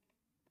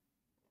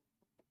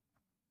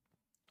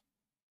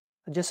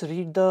 Just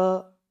read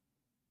the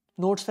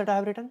notes that I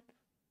have written,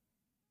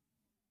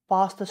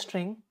 pass the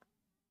string,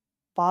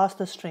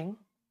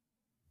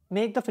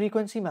 make the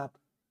frequency map.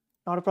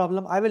 Not a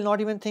problem. I will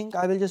not even think.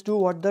 I will just do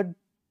what the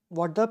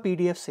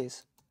PDF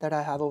says that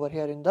I have over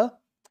here in the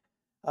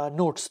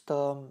notes.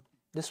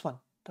 This one.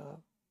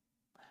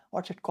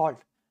 What's it called?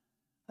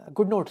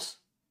 Good notes.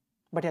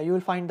 But yeah, you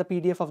will find the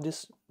PDF of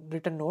this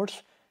written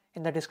notes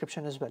in the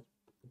description as well.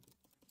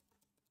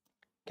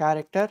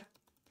 Character,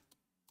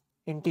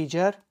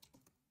 integer,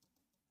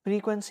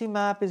 frequency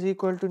map is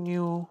equal to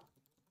new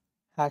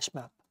hash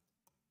map.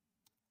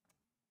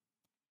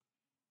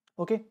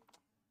 Okay.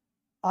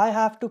 I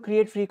have to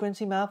create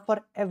frequency map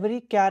for every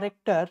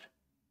character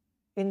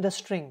in the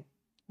string.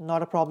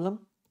 Not a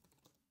problem.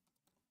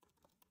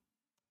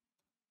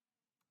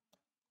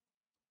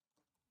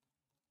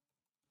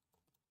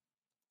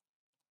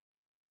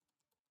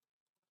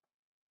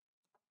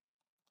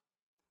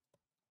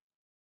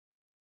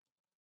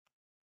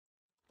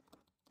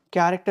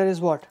 Character is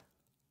what?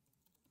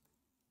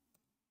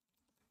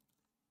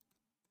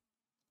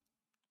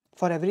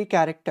 For every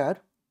character,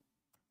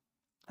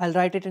 I'll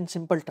write it in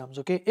simple terms.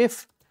 Okay,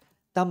 if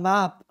the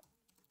map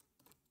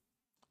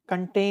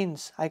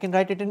contains, I can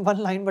write it in one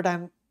line, but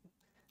I'm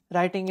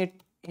writing it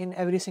in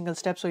every single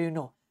step so you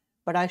know.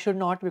 But I should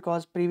not,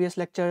 because previous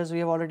lectures we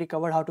have already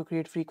covered how to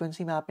create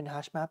frequency map in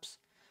hash maps.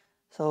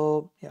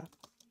 So yeah,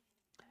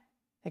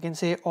 I can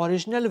say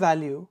original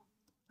value.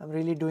 I'm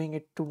really doing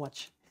it too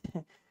much.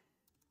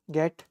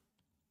 Get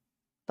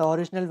the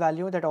original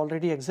value that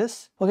already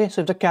exists. Okay,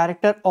 so if the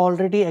character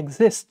already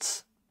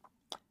exists,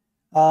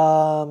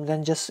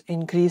 then just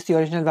increase the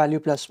original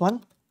value plus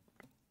 1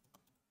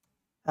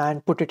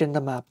 and put it in the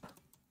map.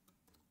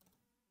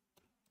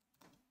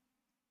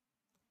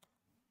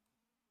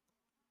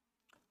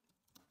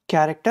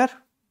 Character,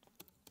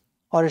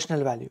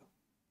 original value.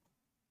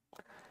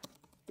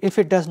 If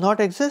it does not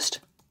exist,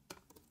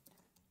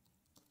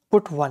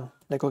 put 1.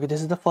 Like, okay,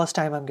 this is the first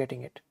time I'm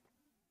getting it.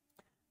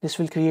 This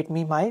will create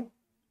me my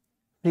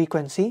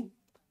frequency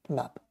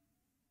map.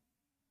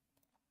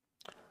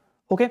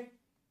 Okay.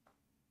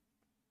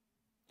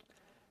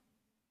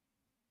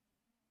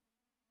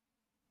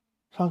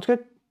 Sounds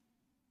good?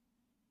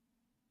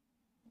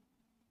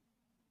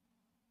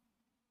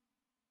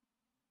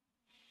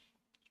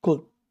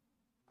 Cool.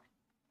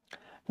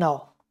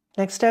 Now,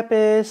 next step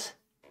is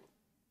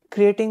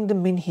creating the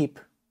min heap.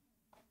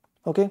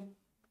 Okay.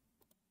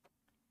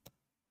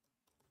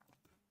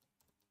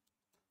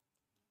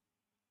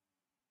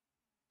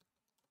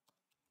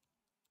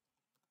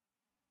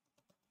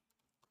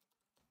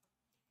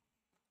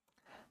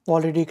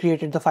 Already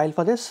created the file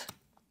for this.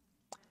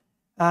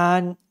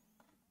 And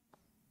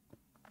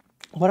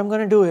what I'm going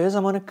to do is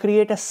I'm going to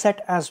create a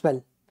set as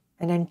well,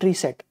 an entry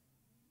set.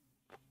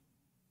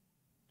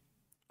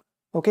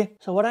 Okay,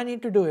 so what I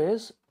need to do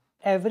is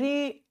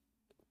every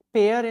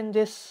pair in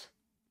this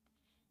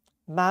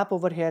map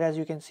over here, as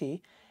you can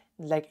see,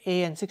 like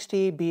A and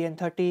 60, B and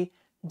 30,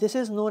 this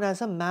is known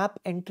as a map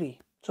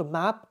entry. So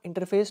map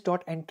interface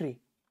dot entry.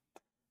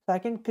 So I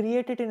can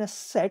create it in a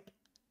set,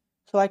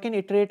 so I can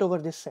iterate over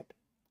this set.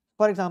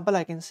 For example,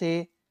 I can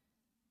say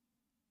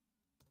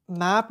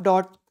map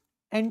dot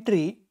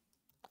entry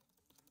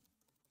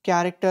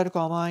character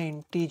comma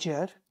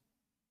integer,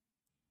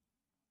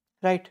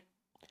 right?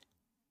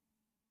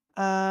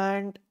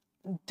 And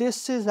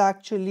this is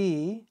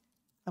actually,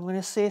 I'm going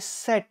to say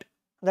set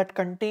that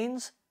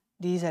contains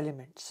these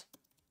elements.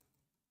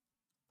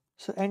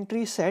 So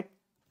entry set,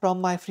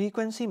 from my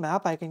frequency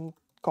map I can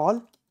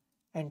call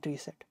entry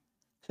set.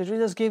 So it will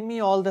just give me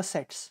all the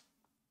sets.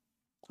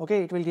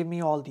 Okay, it will give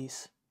me all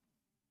these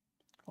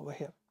over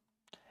here,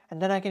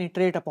 and then I can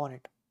iterate upon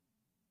it.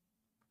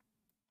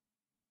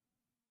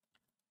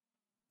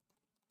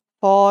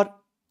 For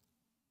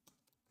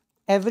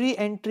every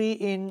entry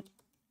in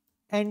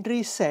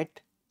entry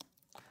set,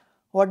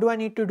 what do I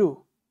need to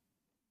do?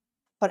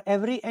 For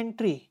every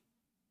entry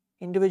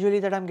individually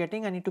that I'm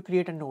getting, I need to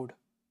create a node.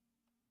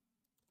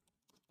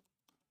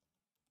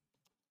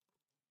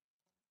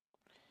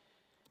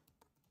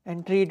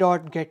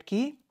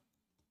 Entry.getKey.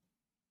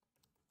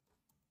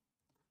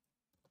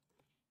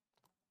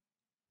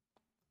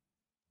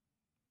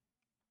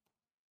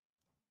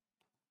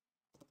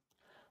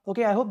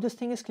 Okay, I hope this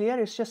thing is clear.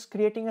 It's just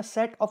creating a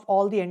set of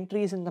all the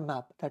entries in the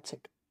map. That's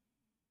it.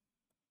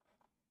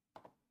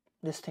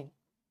 This thing.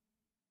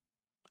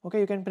 Okay,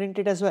 you can print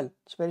it as well.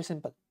 It's very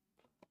simple.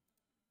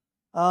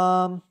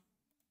 After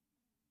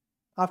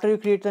you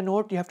create the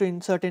node, you have to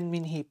insert in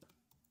min heap.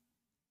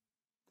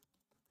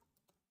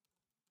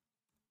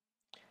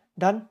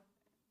 Done.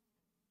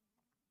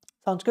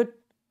 Sounds good.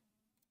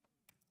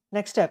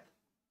 Next step.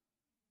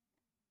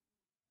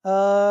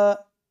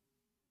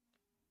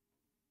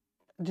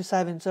 This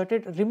I've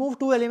inserted. Remove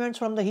two elements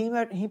from the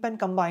heap and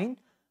combine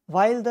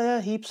while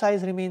the heap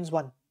size remains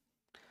 1.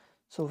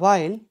 So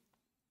while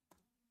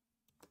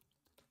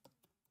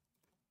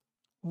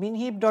min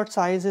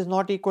heap.size is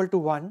not equal to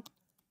 1,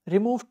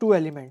 remove two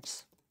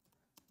elements.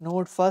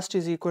 Node first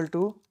is equal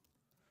to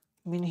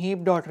min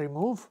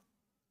heap.remove.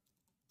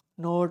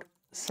 Node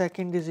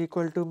second is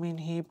equal to min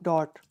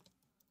heap.remove.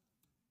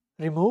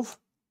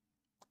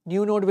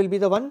 New node will be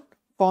the one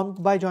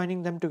formed by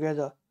joining them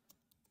together.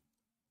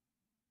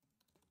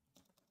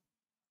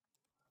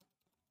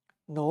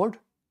 Node,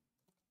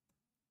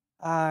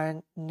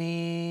 and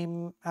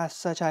name as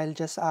such I'll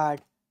just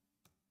add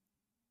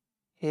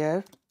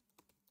here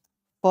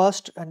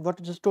first, and what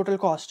is the total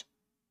cost?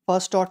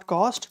 First dot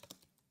cost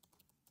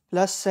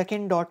plus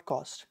second dot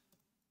cost,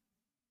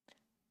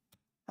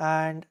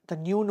 and the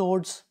new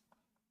nodes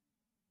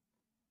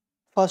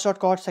first dot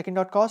cost, second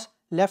dot cost,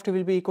 left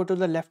will be equal to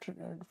the left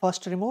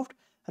first removed,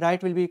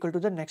 right will be equal to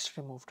the next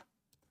removed.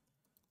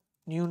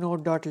 New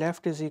node dot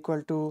left is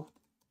equal to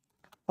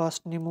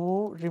first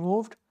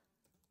removed,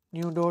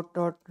 new node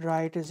dot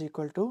right is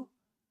equal to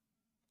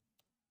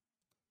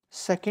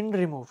second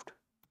removed,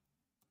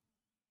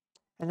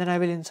 and then I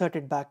will insert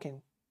it back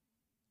in.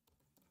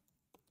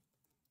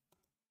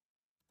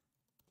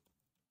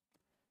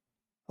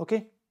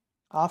 Okay,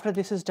 after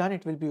this is done,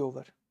 it will be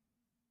over.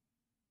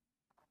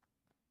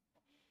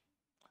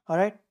 All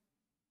right,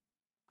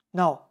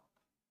 now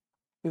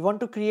we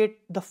want to create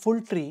the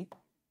full tree,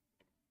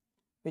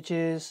 which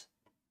is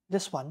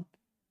this one.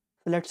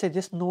 So let's say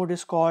this node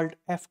is called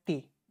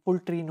FT, full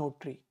tree node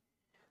tree.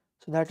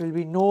 So that will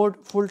be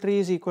node full tree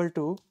is equal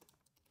to,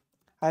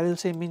 I will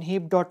say min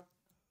heap dot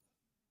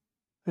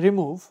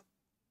remove,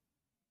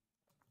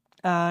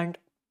 and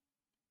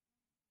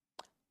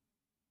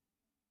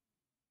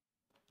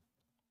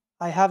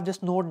I have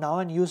this node now,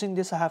 and using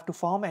this I have to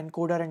form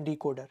encoder and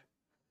decoder.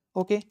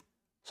 Okay,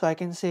 so I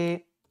can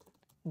say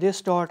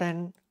this dot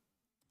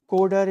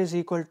encoder is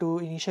equal to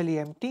initially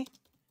empty,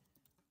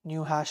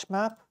 new hash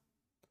map,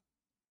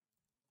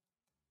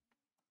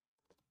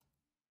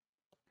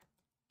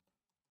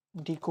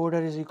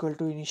 decoder is equal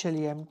to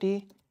initially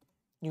empty,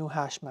 new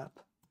hash map.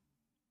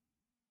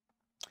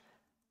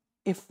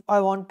 If I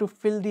want to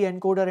fill the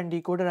encoder and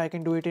decoder, I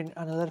can do it in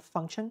another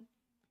function,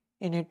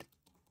 init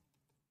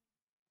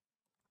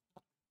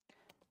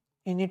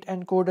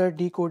encoder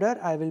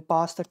decoder. I will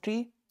pass the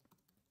tree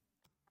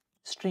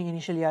string,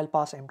 initially I'll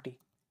pass empty.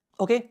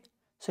 Okay,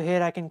 so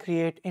here I can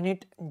create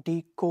init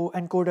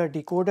encoder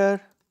decoder,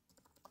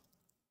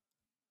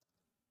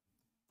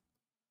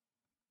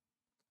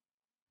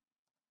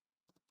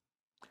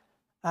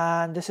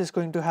 and this is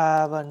going to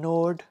have a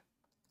node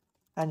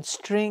and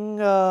string.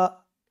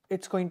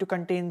 It's going to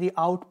contain the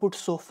output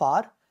so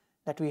far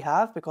that we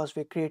have, because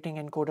we're creating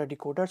encoder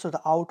decoder. So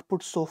the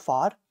output so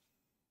far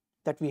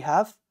that we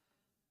have,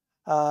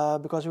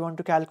 because we want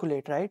to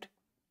calculate, right,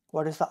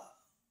 what is the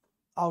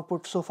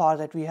output so far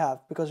that we have,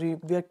 because we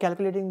are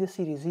calculating this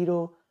series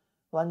 0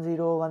 1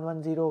 0 1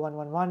 1 0 1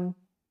 1 1.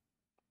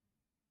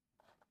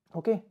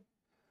 Okay,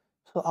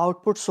 so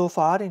output so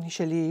far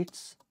initially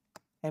it's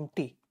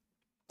empty.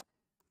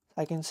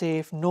 I can say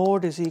if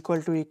node is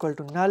equal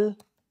to null,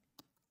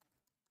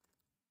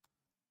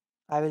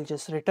 I will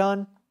just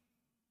return,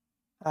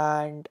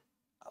 and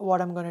what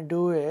I'm going to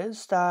do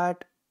is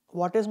that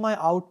what is my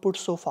output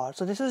so far.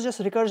 So this is just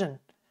recursion.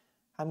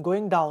 I'm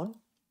going down,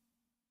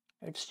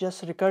 it's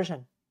just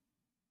recursion.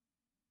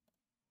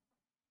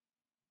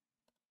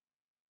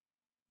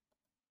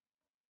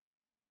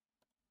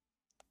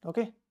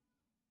 Okay,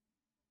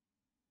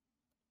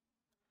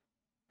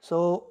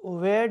 so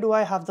where do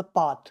I have the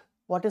path?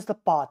 What is the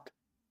path?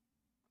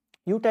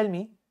 You tell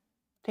me,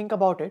 think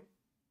about it.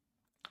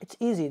 It's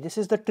easy. This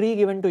is the tree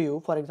given to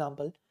you. For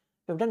example,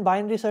 you've done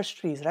binary search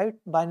trees, right?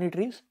 Binary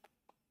trees.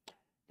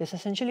 This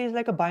essentially is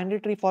like a binary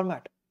tree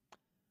format.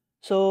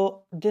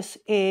 So this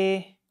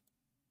A,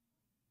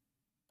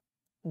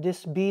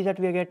 this B that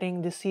we are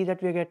getting, this C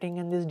that we are getting,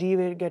 and this D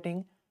we are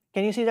getting,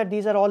 can you see that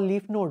these are all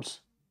leaf nodes?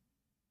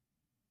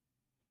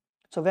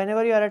 So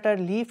whenever you are at a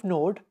leaf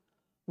node,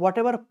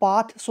 whatever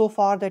path so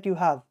far that you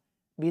have,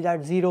 be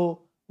that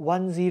 0,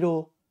 1,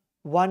 0,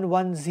 1,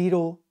 1,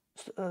 0,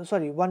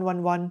 1,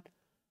 1, 1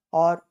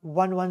 or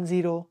 1, 1,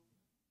 0,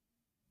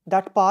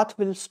 that path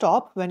will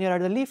stop when you're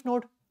at the leaf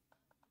node.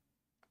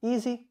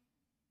 Easy.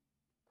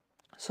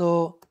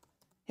 So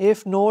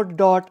if node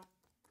dot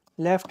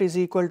left is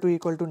equal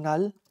to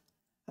null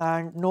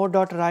and node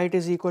dot right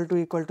is equal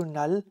to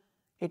null,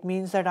 it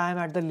means that I am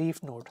at the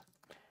leaf node.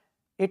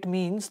 It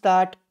means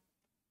that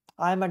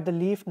I am at the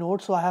leaf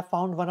node, so I have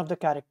found one of the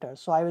characters.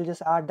 So I will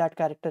just add that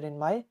character in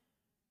my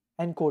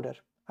encoder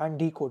and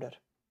decoder.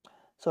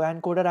 So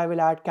encoder I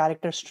will add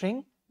character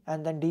string,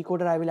 and then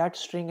decoder I will add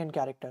string and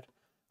character.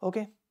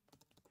 Okay.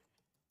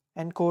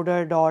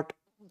 Encoder dot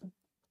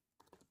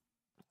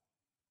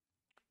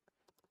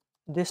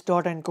this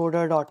dot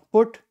encoder dot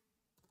put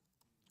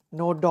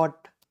node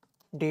dot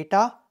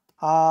data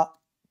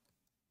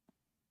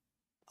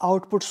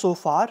output so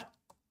far.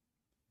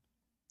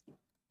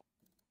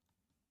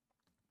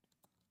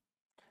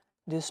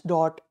 This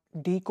dot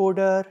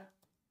decoder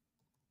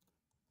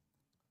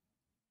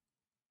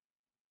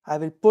I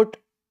will put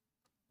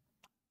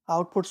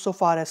output so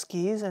far as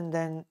keys, and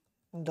then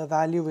the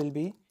value will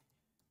be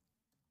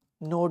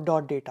node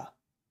dot data.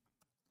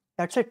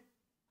 That's it.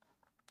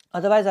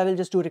 Otherwise I will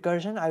just do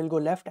recursion. I will go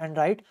left and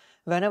right.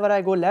 Whenever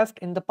I go left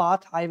in the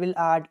path I will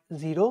add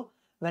 0.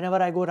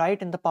 Whenever I go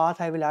right in the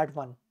path I will add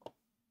 1.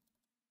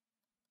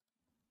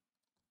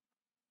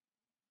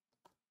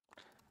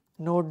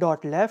 Node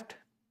dot left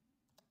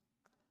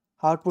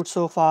output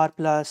so far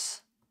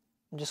plus,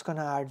 I'm just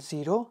gonna add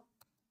 0.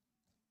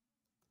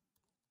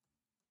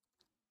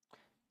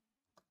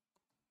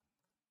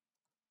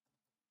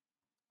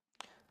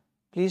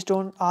 Please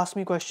don't ask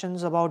me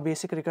questions about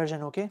basic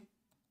recursion, okay?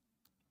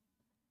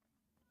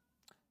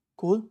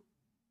 Cool?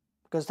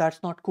 Because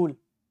that's not cool.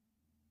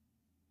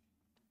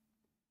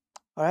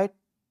 Alright?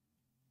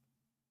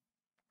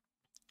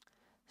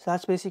 So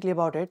that's basically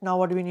about it. Now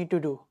what do we need to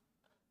do?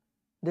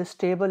 This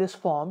table is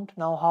formed.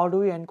 Now how do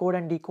we encode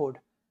and decode?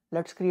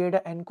 Let's create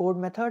an encode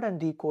method and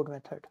decode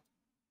method.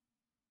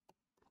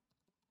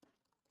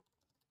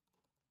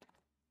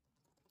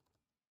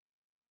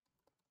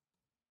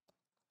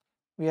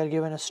 We are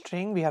given a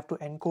string, we have to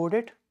encode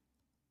it.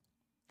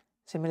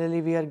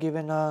 Similarly, we are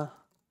given a,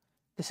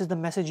 this is the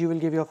message you will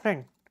give your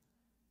friend.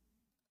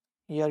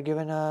 You are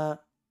given a,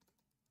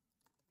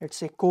 let's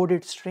say,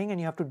 coded string, and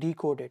you have to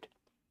decode it.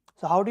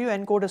 So how do you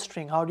encode a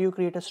string? How do you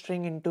create a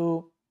string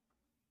into,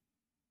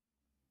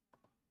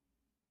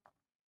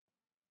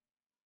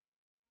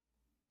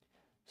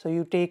 so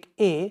you take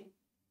A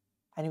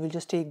and you will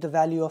just take the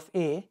value of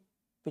A,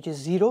 which is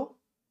 0,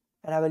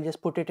 and I will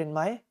just put it in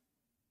my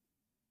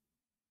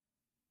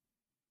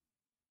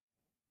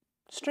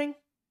string.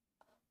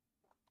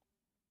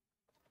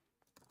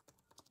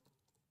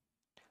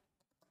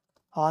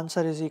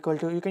 Answer is equal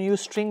to, you can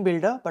use string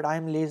builder, but I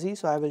am lazy,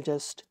 so I will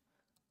just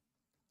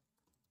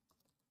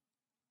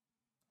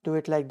do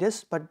it like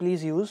this, but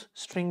please use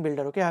string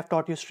builder. Okay, I have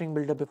taught you string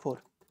builder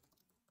before.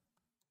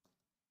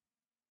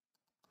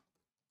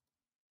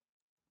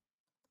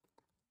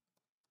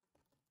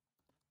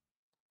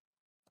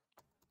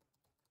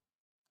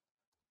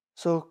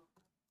 So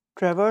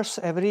traverse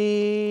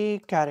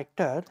every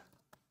character,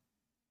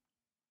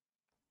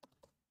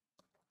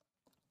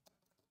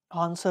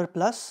 answer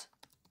plus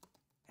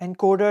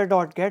encoder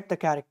dot get the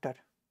character.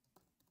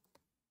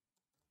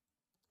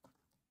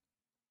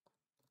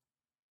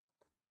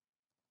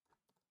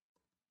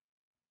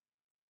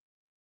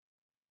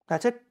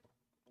 That's it.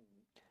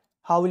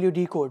 How will you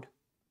decode?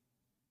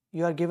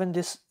 You are given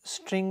this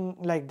string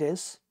like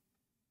this.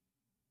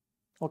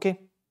 Okay.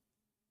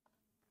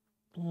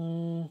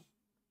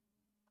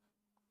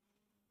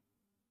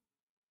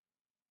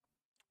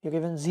 You're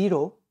given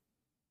 0.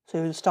 So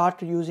you will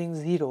start using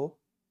 0.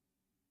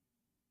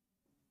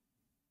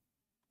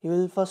 You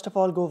will first of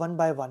all go one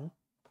by one.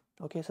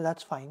 Okay, so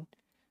that's fine.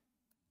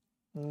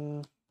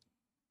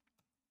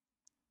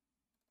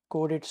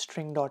 Coded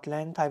string dot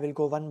length, I will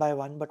go one by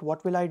one, but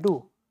what will I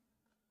do?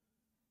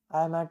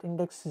 I am at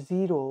index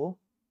 0.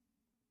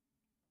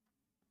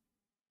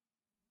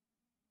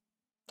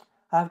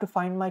 I have to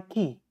find my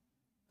key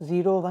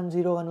 0, 1,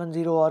 0, 1, 1,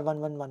 0 or 1,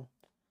 1, 1.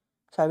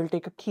 So I will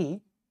take a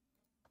key.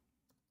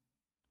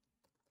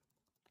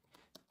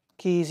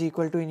 Key is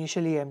equal to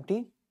initially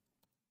empty.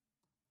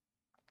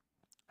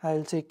 I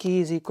will say key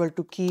is equal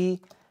to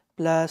key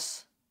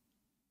plus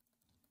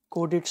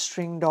coded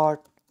string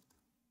dot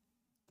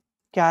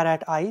char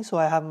at I. So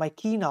I have my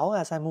key now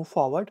as I move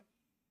forward.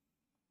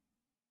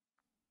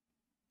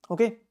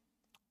 Okay.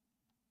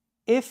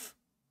 If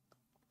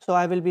so,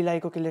 I will be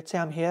like, okay, let's say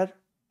I'm here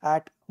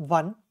at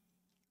 1.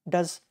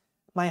 Does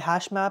my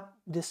hash map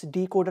this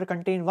decoder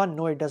contain 1?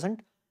 No, it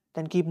doesn't.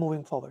 Then keep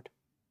moving forward.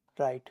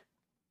 Right.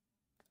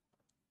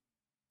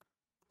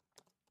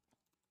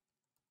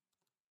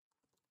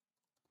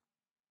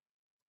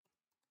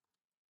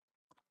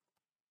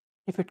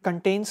 If it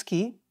contains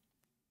key,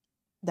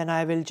 then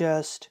I will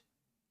just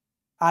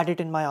add it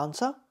in my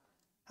answer.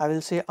 I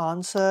will say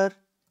answer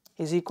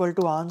is equal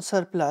to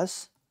answer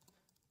plus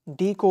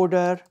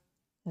decoder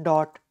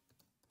dot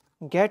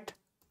get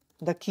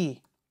the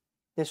key.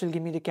 This will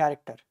give me the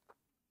character.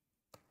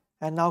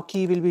 And now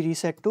key will be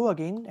reset to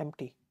again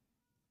empty.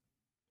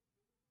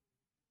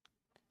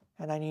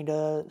 And I need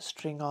a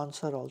string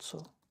answer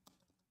also.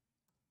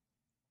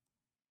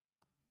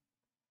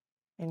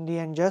 In the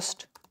end,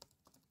 just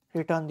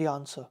return the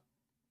answer.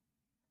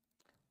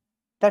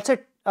 That's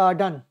it.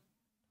 Done.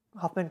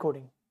 Huffman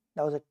coding.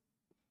 That was it.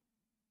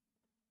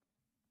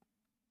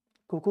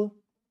 Cool.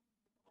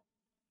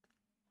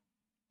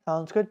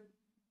 Sounds good.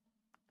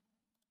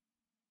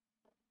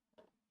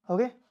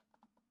 Okay.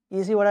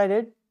 Easy what I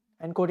did.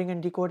 Encoding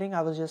and decoding.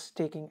 I was just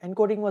taking,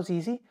 encoding was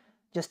easy.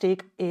 Just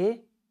take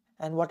A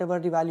and whatever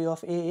the value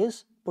of A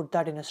is, put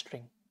that in a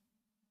string.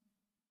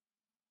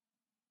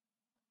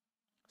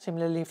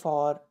 Similarly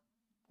for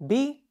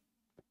B,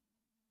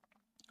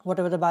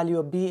 whatever the value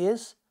of B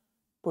is,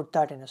 put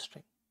that in a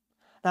string.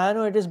 Now I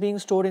know it is being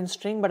stored in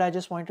string, but I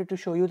just wanted to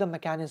show you the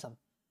mechanism.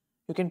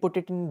 You can put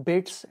it in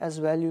bits as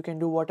well. You can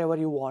do whatever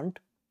you want.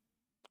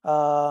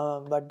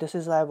 But this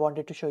is, I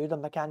wanted to show you the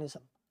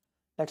mechanism.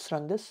 Let's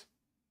run this.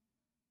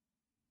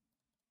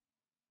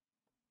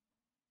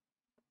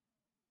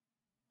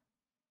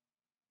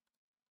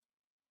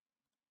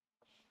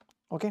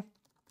 Okay.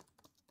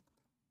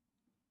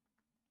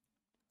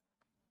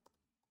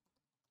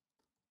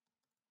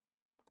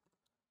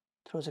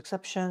 Throws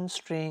exception,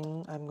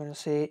 string, I'm going to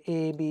say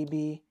A, B,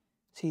 B,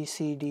 C,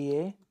 C, D,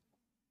 A.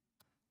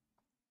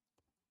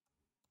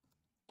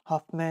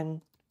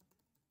 Huffman,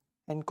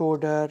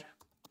 encoder,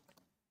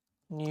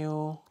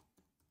 new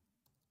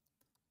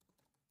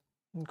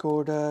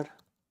encoder,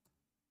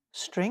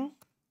 string.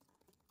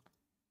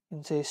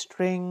 And say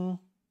string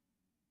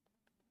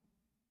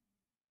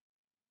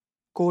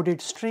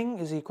coded string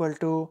is equal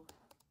to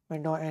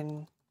window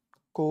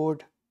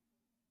encode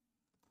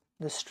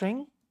the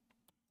string.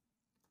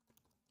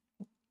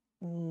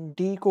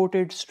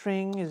 Decoded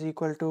string is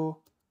equal to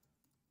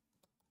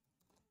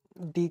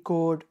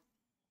decode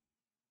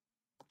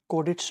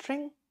coded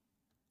string,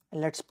 and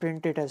let's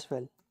print it as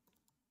well.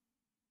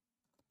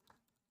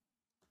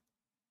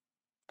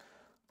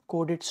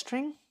 Coded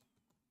string,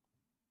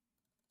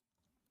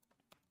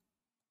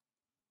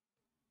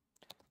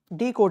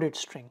 decoded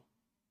string.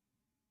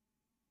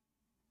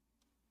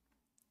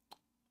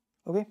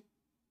 Okay.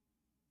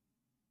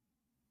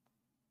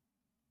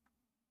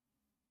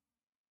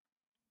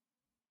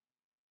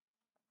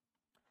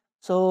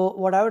 So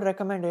what I would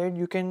recommend is,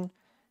 you can,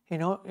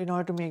 in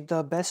order to make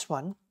the best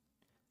one,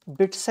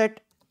 bit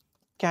set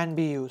can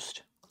be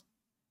used.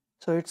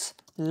 So it's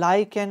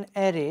like an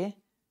array,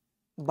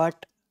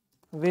 but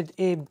with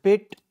a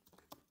bit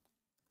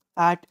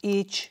at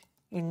each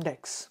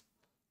index.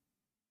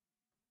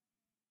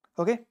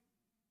 Okay.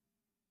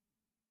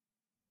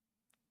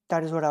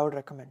 That is what I would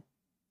recommend.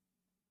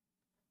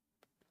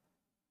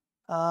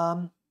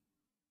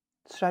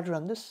 Let's try to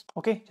run this.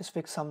 Okay, just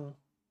fix some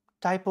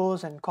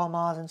typos and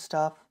commas and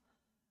stuff.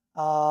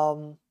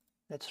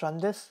 Let's run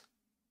this.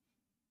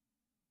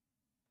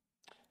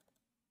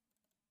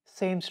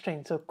 Same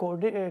string. So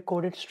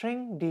coded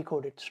string,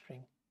 decoded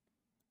string.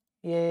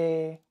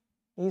 Yay,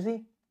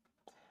 easy.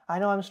 I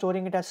know I'm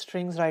storing it as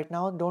strings right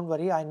now. Don't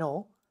worry, I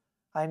know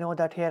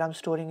that here I'm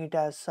storing it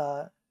as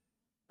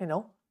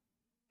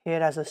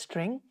here as a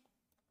string,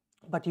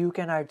 but you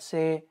can, I'd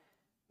say,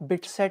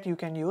 bit set you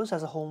can use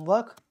as a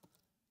homework.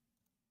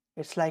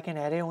 It's like an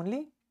array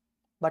only,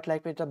 but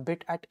like with a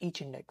bit at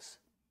each index.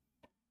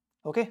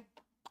 Okay,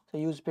 so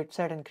use bit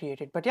set and create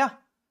it. But yeah,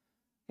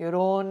 your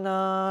own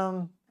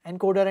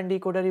encoder and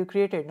decoder you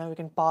created. Now you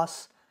can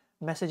pass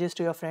messages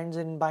to your friends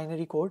in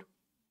binary code,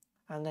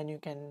 and then you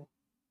can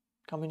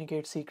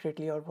communicate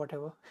secretly or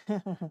whatever.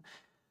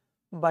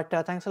 But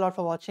thanks a lot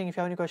for watching. If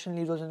you have any questions,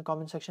 leave those in the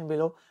comment section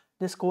below.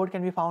 This code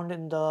can be found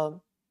in the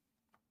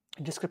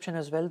description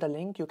as well, the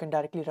link. You can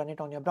directly run it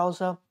on your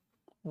browser.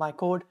 My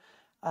code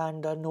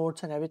and the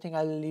notes and everything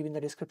I'll leave in the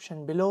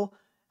description below.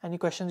 Any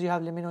questions you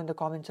have, let me know in the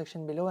comment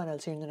section below, and I'll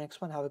see you in the next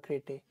one. Have a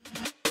great day.